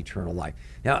have eternal life.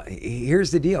 Now,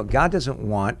 here's the deal. God doesn't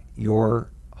want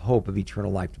your hope of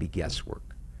eternal life to be guesswork.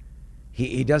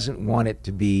 He doesn't want it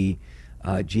to be,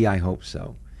 gee, I hope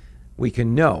so. We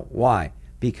can know. Why?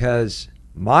 Because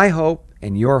my hope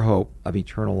and your hope of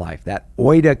eternal life, that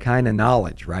oida kind of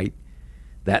knowledge, right?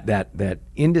 That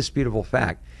indisputable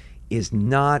fact is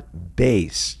not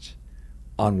based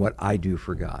on what I do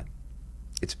for God.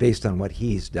 It's based on what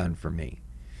he's done for me.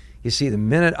 You see, the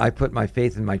minute I put my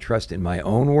faith and my trust in my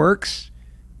own works,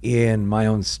 in my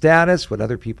own status, what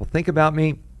other people think about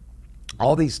me,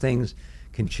 all these things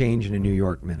can change in a New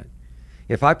York minute.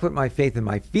 If I put my faith in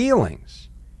my feelings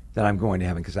that I'm going to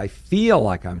heaven because I feel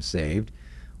like I'm saved,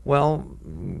 well,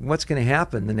 what's going to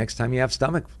happen the next time you have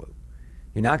stomach flu?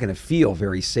 You're not going to feel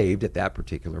very saved at that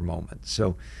particular moment.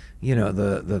 So,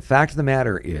 the fact of the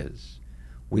matter is,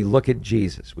 we look at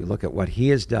Jesus. We look at what he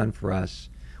has done for us.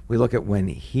 We look at when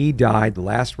he died, the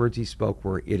last words he spoke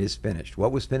were, it is finished.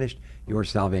 What was finished? Your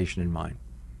salvation and mine.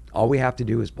 All we have to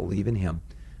do is believe in him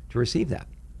to receive that.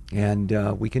 And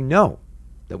we can know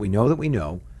that we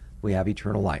know we have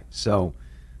eternal life. So,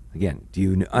 again, do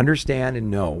you understand and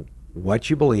know what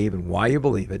you believe and why you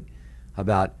believe it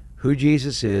about who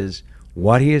Jesus is,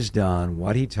 what he has done,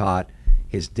 what he taught,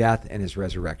 his death and his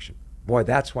resurrection? Boy,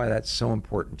 that's why that's so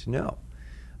important to know.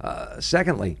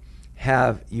 Secondly,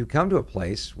 have you come to a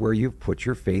place where you've put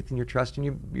your faith and your trust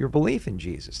and your belief in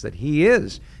Jesus, that he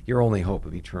is your only hope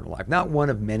of eternal life, not one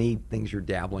of many things you're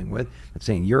dabbling with, but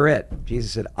saying you're it.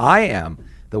 Jesus said, I am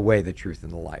the way, the truth,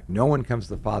 and the life. No one comes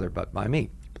to the Father but by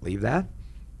me. Believe that?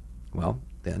 Well,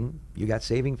 then you got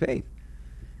saving faith.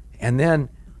 And then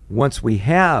once we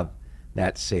have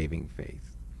that saving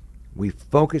faith, we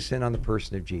focus in on the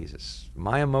person of Jesus.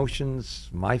 My emotions,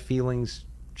 my feelings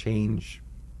change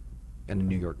in a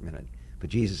New York minute, but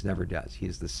Jesus never does. He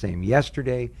is the same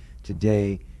yesterday,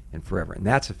 today, and forever, and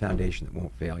that's a foundation that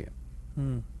won't fail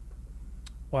you.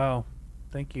 Wow,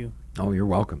 thank you. Oh, you're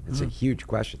welcome. It's a huge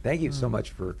question. Thank you so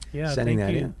much for sending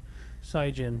that in.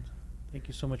 Saijin, thank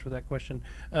you so much for that question.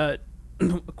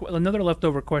 Another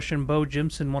leftover question. Bo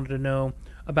Jimson wanted to know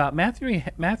about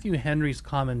Matthew Henry's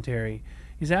commentary.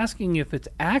 He's asking if it's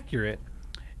accurate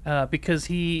because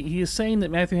he is saying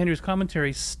that Matthew Henry's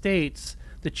commentary states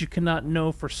that you cannot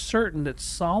know for certain that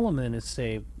Solomon is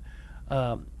saved.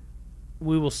 Will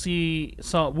we see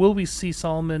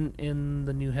Solomon in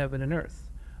the new heaven and earth?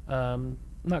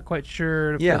 Not quite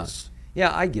sure if that's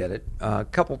Yeah, I get it.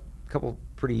 Couple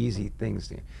pretty easy things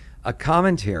there. A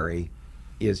commentary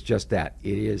is just that.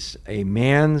 It is a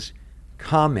man's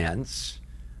comments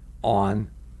on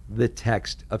the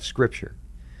text of Scripture.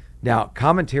 Now,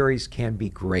 commentaries can be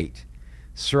great.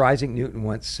 Sir Isaac Newton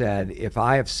once said, "If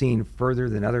I have seen further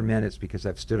than other men, it's because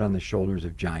I've stood on the shoulders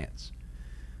of giants."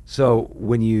 So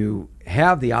when you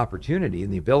have the opportunity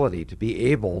and the ability to be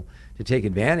able to take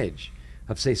advantage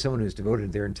of, say, someone who's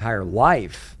devoted their entire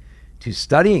life to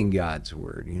studying God's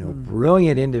Word,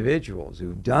 brilliant individuals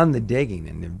who've done the digging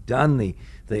and have done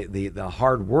the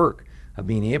hard work of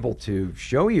being able to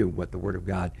show you what the Word of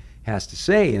God has to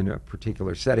say in a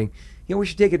particular setting, we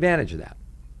should take advantage of that.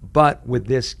 But with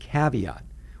this caveat,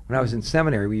 when I was in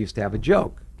seminary, we used to have a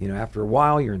joke. After a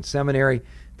while, you're in seminary,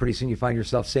 pretty soon you find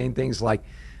yourself saying things like,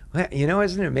 well,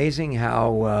 isn't it amazing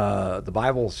how the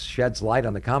Bible sheds light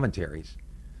on the commentaries?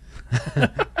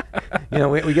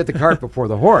 We get the cart before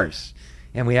the horse,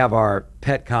 and we have our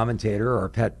pet commentator or our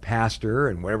pet pastor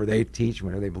and whatever they teach,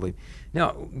 whatever they believe.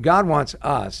 Now, God wants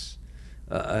us,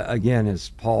 again,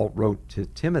 as Paul wrote to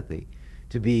Timothy,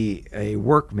 to be a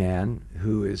workman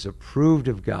who is approved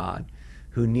of God,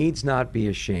 who needs not be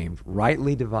ashamed,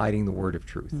 rightly dividing the word of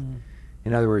truth. Mm-hmm.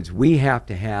 In other words, we have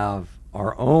to have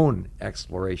our own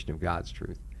exploration of God's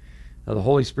truth. Now, the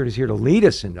Holy Spirit is here to lead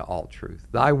us into all truth.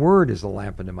 Thy word is a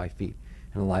lamp unto my feet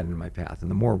and a light unto my path.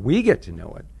 And the more we get to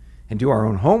know it and do our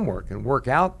own homework and work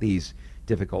out these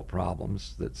difficult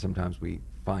problems that sometimes we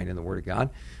find in the Word of God,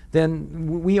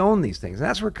 then we own these things. And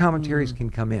that's where commentaries can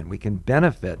come in. We can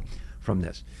benefit from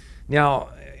this. Now,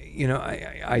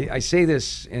 I say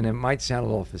this, and it might sound a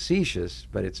little facetious,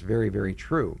 but it's very, very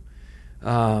true.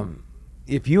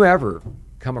 If you ever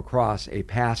come across a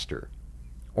pastor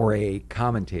or a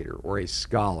commentator or a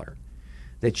scholar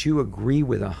that you agree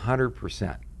with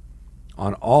 100%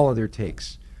 on all of their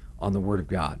takes on the Word of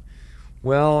God,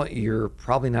 well, you're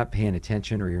probably not paying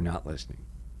attention or you're not listening.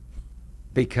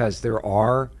 Because there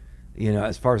are,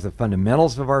 as far as the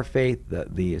fundamentals of our faith,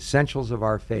 the essentials of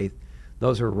our faith,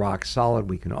 those are rock solid.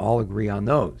 We can all agree on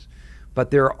those.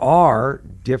 But there are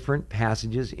different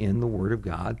passages in the Word of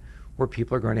God where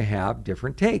people are going to have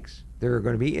different takes. There are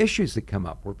going to be issues that come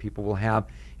up where people will have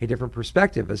a different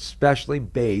perspective, especially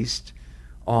based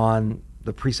on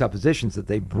the presuppositions that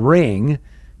they bring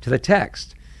to the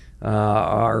text.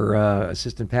 Our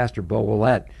assistant pastor, Bo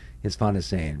Willett, is fond of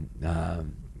saying,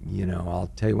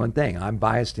 I'll tell you one thing, I'm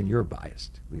biased and you're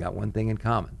biased. We got one thing in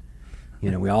common.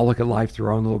 We all look at life through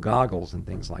our own little goggles and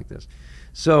things like this.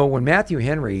 So when Matthew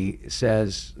Henry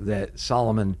says that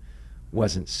Solomon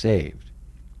wasn't saved,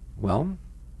 well,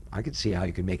 I could see how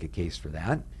you could make a case for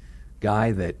that.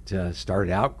 Guy that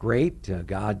started out great.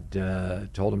 God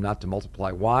told him not to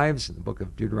multiply wives in the book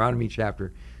of Deuteronomy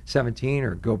chapter 17,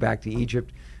 or go back to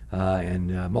Egypt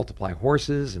and multiply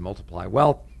horses and multiply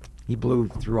wealth. He blew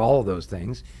through all of those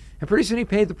things, and pretty soon he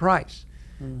paid the price.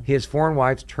 His foreign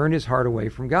wives turned his heart away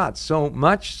from God, so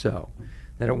much so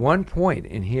that at one point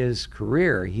in his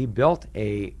career, he built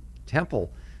a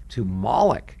temple to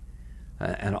Moloch,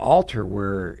 an altar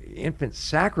where infant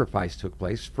sacrifice took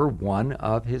place for one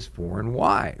of his foreign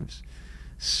wives.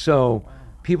 So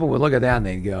people would look at that and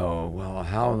they'd go, well,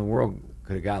 how in the world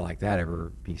could a guy like that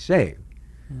ever be saved?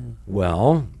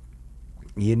 Well,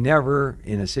 you never,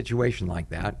 in a situation like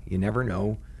that, you never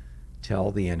know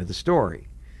till the end of the story.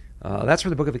 That's where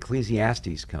the book of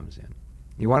Ecclesiastes comes in.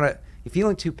 You're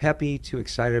feeling too peppy, too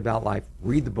excited about life,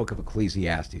 read the book of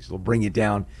Ecclesiastes. It'll bring you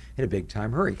down in a big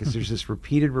time hurry, because there's this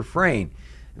repeated refrain: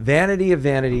 vanity of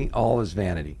vanity, all is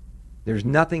vanity. There's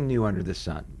nothing new under the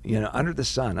sun. Under the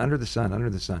sun, under the sun, under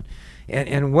the sun.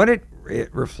 And what it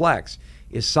reflects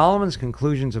is Solomon's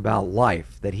conclusions about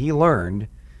life that he learned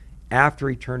after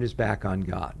he turned his back on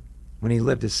God, when he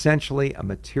lived essentially a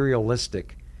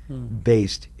materialistic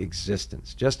based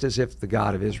existence, just as if the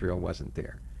God of Israel wasn't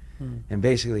there. And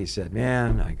basically he said,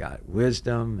 man, I got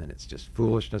wisdom, and it's just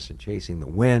foolishness and chasing the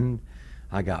wind.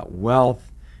 I got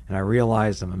wealth, and I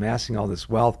realized I'm amassing all this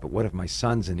wealth, but what if my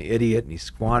son's an idiot and he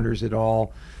squanders it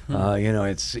all?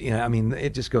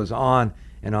 It just goes on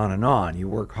and on and on. You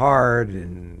work hard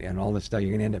and all this stuff,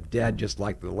 you're going to end up dead just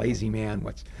like the lazy man.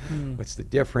 What's the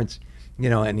difference?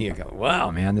 And you go, wow,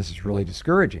 man, this is really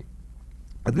discouraging.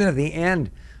 But then at the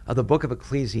end of the book of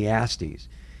Ecclesiastes,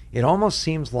 it almost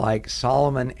seems like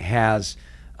Solomon has,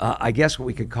 I guess what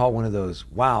we could call one of those,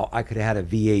 wow, I could have had a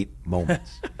V8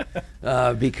 moments.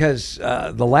 Because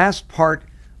the last part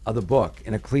of the book,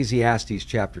 in Ecclesiastes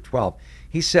chapter 12,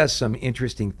 he says some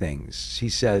interesting things. He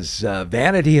says,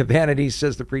 vanity of vanities,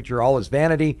 says the preacher, all is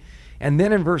vanity. And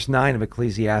then in verse 9 of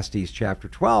Ecclesiastes chapter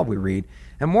 12, we read,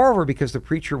 and moreover, because the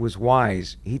preacher was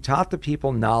wise, he taught the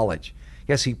people knowledge,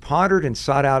 Yes, he pondered and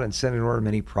sought out and set in order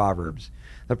many proverbs.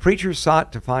 The preacher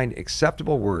sought to find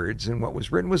acceptable words, and what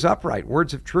was written was upright,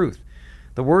 words of truth.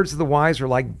 The words of the wise are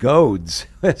like goads,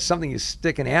 something you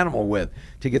stick an animal with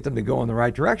to get them to go in the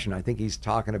right direction. I think he's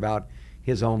talking about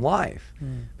his own life,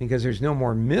 because there's no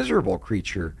more miserable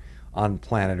creature on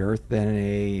planet Earth than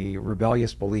a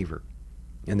rebellious believer.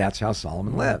 And that's how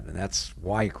Solomon lived, and that's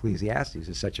why Ecclesiastes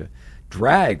is such a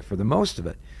drag for the most of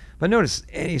it. But notice,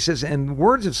 and he says, and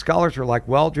words of scholars are like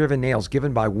well-driven nails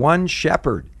given by one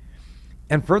shepherd.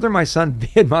 And further, my son, be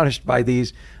admonished by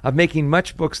these, of making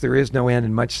much books there is no end,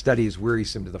 and much study is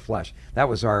wearisome to the flesh. That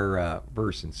was our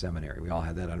verse in seminary. We all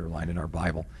had that underlined in our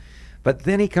Bible. But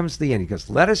then he comes to the end. He goes,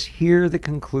 let us hear the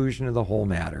conclusion of the whole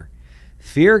matter.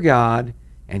 Fear God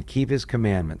and keep his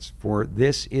commandments, for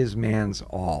this is man's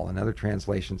all. Another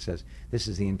translation says, this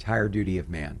is the entire duty of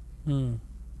man.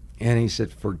 And he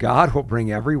said, for God will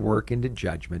bring every work into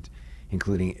judgment,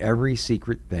 including every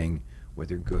secret thing,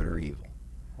 whether good or evil.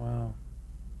 Wow.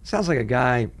 Sounds like a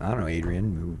guy, I don't know,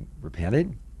 Adrian, who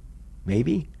repented,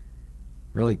 maybe,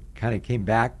 really kind of came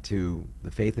back to the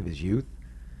faith of his youth.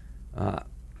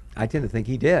 I tend to think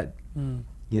he did,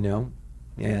 you know.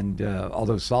 And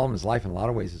although Solomon's life in a lot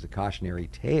of ways is a cautionary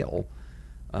tale,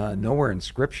 nowhere in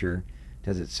Scripture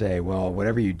does it say, well,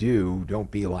 whatever you do,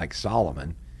 don't be like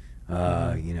Solomon.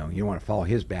 You know, you don't want to follow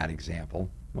his bad example.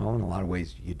 Well, in a lot of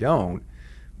ways you don't.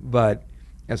 But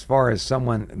as far as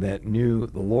someone that knew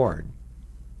the Lord,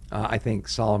 I think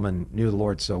Solomon knew the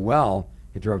Lord so well,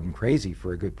 it drove him crazy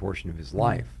for a good portion of his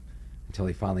life until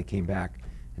he finally came back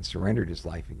and surrendered his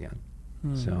life again.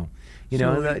 So, you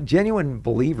know, the genuine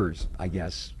believers, I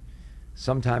guess,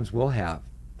 sometimes will have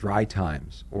dry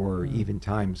times or even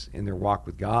times in their walk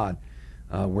with God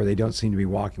where they don't seem to be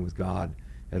walking with God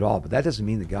at all. But that doesn't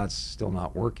mean that God's still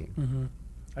not working.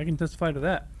 I can testify to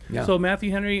that. Yeah. So Matthew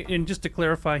Henry, and just to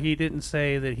clarify, he didn't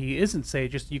say that he isn't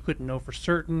saved, just you couldn't know for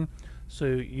certain. So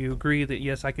you agree that,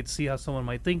 yes, I could see how someone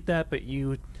might think that, but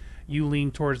you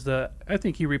lean towards I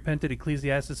think he repented.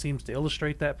 Ecclesiastes seems to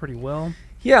illustrate that pretty well.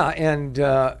 Yeah, and,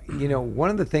 you know, one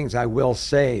of the things I will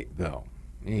say, though,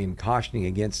 in cautioning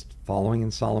against following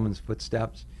in Solomon's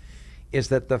footsteps, is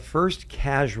that the first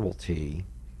casualty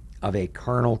of a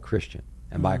carnal Christian,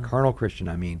 and by a carnal Christian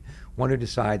I mean one who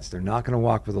decides they're not going to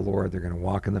walk with the Lord, they're going to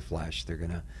walk in the flesh, they're going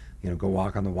to, you know, go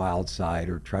walk on the wild side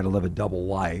or try to live a double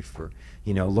life or,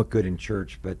 you know, look good in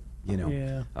church, but, you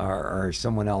know, are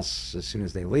someone else as soon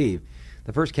as they leave.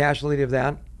 The first casualty of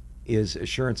that is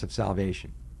assurance of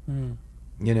salvation.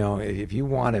 You know, if you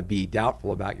want to be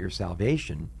doubtful about your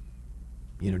salvation,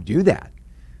 you know, do that.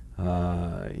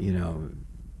 You know,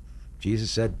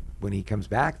 Jesus said when he comes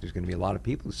back, there's going to be a lot of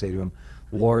people who say to him,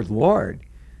 Lord, Lord,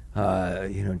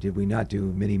 you know, did we not do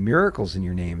many miracles in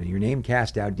your name? And your name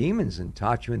cast out demons and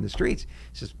taught you in the streets.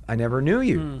 He says, I never knew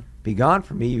you. Be gone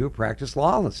from me, you who practice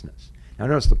lawlessness. Now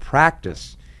notice the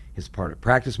practice is part of it.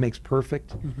 Practice makes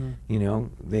perfect. You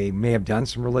know, they may have done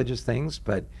some religious things,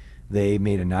 but they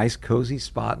made a nice cozy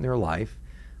spot in their life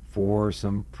for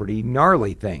some pretty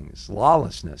gnarly things,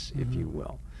 lawlessness, if you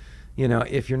will. You know,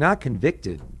 if you're not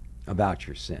convicted about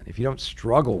your sin, if you don't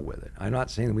struggle with it, I'm not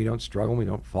saying that we don't struggle, we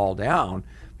don't fall down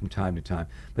from time to time,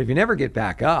 but if you never get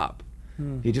back up,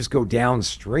 if you just go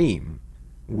downstream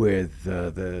with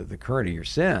the current of your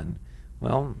sin,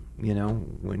 well, you know,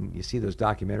 when you see those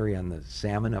documentary on the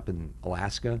salmon up in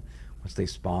Alaska, once they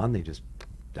spawn, they just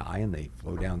die and they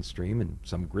flow downstream and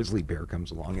some grizzly bear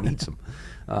comes along and eats them.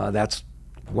 That's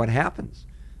what happens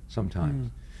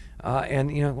sometimes.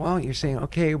 And, you know, well, you're saying,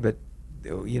 okay, but,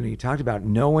 you know, you talked about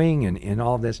knowing and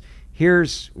all of this.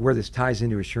 Here's where this ties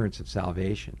into assurance of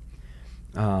salvation.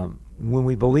 When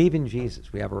we believe in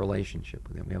Jesus, we have a relationship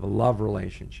with him. We have a love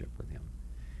relationship with him.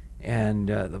 And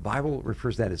the Bible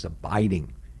refers to that as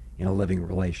abiding in a living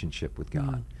relationship with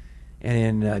God.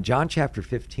 And in John chapter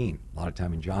 15, a lot of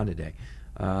time in John today,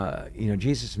 you know,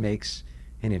 Jesus makes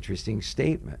an interesting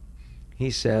statement. He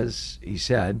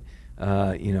said,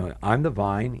 you know, I'm the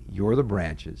vine, you're the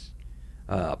branches.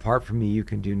 Apart from me, you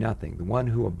can do nothing. The one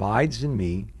who abides in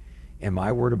me and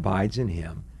my word abides in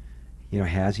him, you know,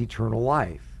 has eternal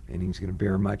life, and he's going to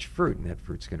bear much fruit, and that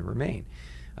fruit's going to remain.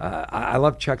 I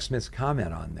love Chuck Smith's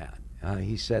comment on that.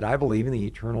 He said, I believe in the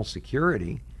eternal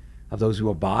security of those who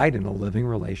abide in a living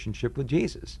relationship with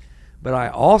Jesus. But I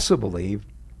also believe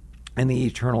in the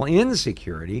eternal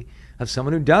insecurity of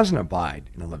someone who doesn't abide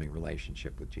in a living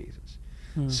relationship with Jesus.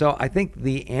 So I think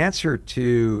the answer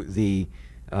to the,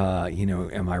 you know,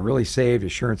 am I really saved,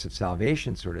 assurance of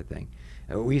salvation sort of thing,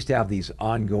 we used to have these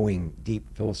ongoing deep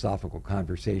philosophical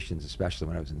conversations, especially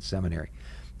when I was in seminary,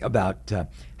 about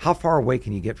how far away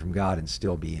can you get from God and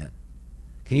still be in?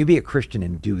 Can you be a Christian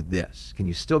and do this? Can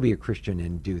you still be a Christian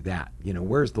and do that?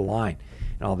 Where's the line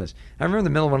and all this? I remember in the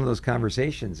middle of one of those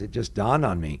conversations, it just dawned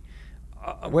on me,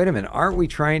 wait a minute, aren't we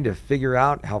trying to figure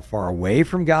out how far away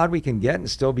from God we can get and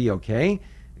still be okay?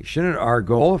 Shouldn't our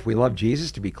goal, if we love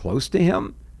Jesus, to be close to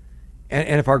him?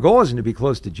 And if our goal isn't to be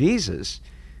close to Jesus,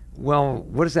 well,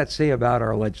 what does that say about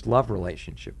our alleged love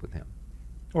relationship with him?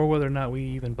 Or whether or not we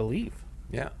even believe.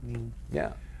 Yeah.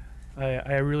 Yeah.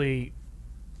 I really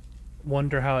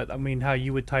wonder how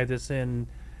you would tie this in,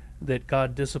 that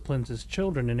God disciplines his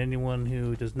children, and anyone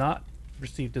who does not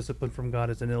receive discipline from God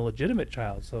is an illegitimate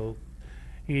child. So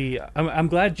I'm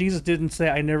glad Jesus didn't say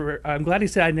I'm glad he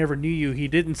said I never knew you. He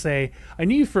didn't say I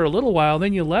knew you for a little while,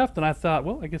 then you left, and I thought,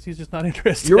 well, I guess he's just not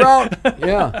interested. You're out.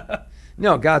 Yeah.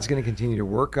 No, God's going to continue to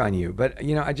work on you. But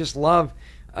I just love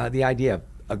the idea of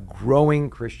a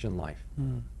growing Christian life.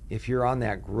 If you're on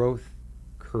that growth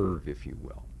curve, if you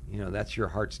will, that's your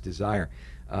heart's desire.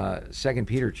 2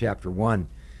 Peter chapter 1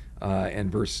 and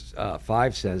verse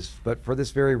 5 says, "But for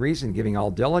this very reason, giving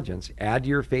all diligence, add to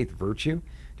your faith virtue,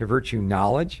 to virtue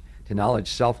knowledge, to knowledge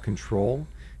self-control,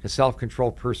 to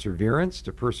self-control perseverance,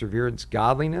 to perseverance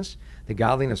godliness, to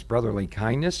godliness brotherly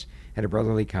kindness, and to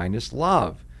brotherly kindness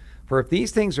love. For if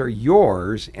these things are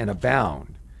yours and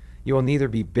abound, you will neither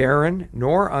be barren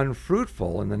nor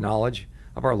unfruitful in the knowledge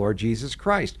of our Lord Jesus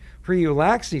Christ. For he who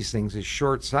lacks these things is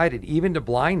short-sighted, even to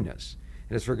blindness,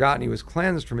 and has forgotten he was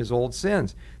cleansed from his old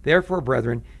sins. Therefore,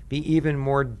 brethren, be even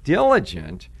more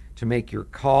diligent to make your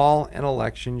call and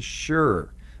election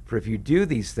sure. For if you do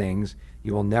these things,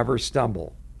 you will never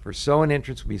stumble. For so an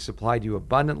entrance will be supplied you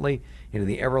abundantly into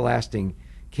the everlasting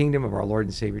kingdom of our Lord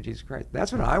and Savior Jesus Christ."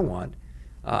 That's what I want.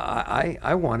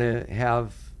 I want to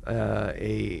have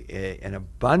an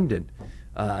abundant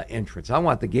entrance. I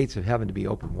want the gates of heaven to be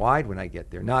open wide when I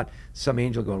get there, not some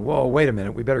angel going, "Whoa, wait a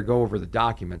minute, we better go over the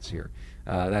documents here."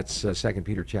 That's 2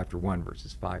 Peter chapter 1,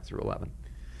 verses 5 through 11.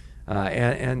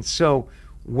 And so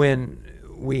when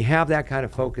we have that kind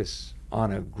of focus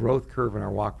on a growth curve in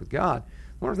our walk with God,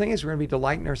 one of the things is we're going to be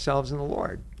delighting ourselves in the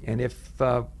Lord. And if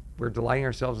we're delighting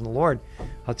ourselves in the Lord,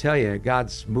 I'll tell you,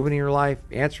 God's moving in your life,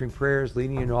 answering prayers,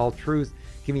 leading you into all truth,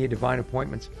 giving you divine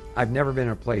appointments. I've never been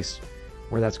in a place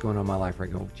where that's going on in my life where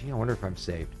I go, gee, I wonder if I'm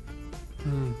saved.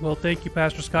 Well, thank you,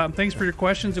 Pastor Scott, and thanks for your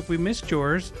questions. If we missed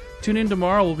yours, tune in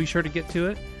tomorrow. We'll be sure to get to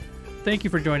it. Thank you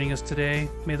for joining us today.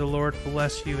 May the Lord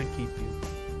bless you and keep you.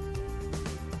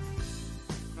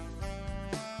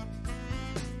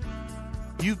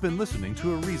 You've been listening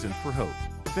to A Reason for Hope.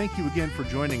 Thank you again for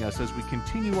joining us as we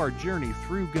continue our journey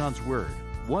through God's Word,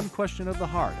 one question of the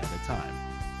heart at a time.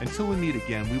 Until we meet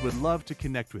again, we would love to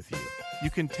connect with you. You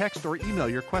can text or email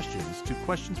your questions to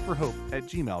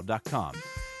questionsforhope@gmail.com.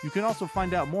 You can also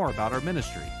find out more about our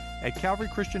ministry at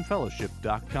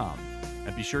calvarychristianfellowship.com.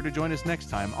 And be sure to join us next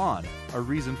time on A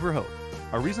Reason for Hope.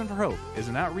 A Reason for Hope is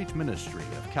an outreach ministry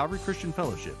of Calvary Christian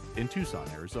Fellowship in Tucson,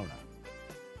 Arizona.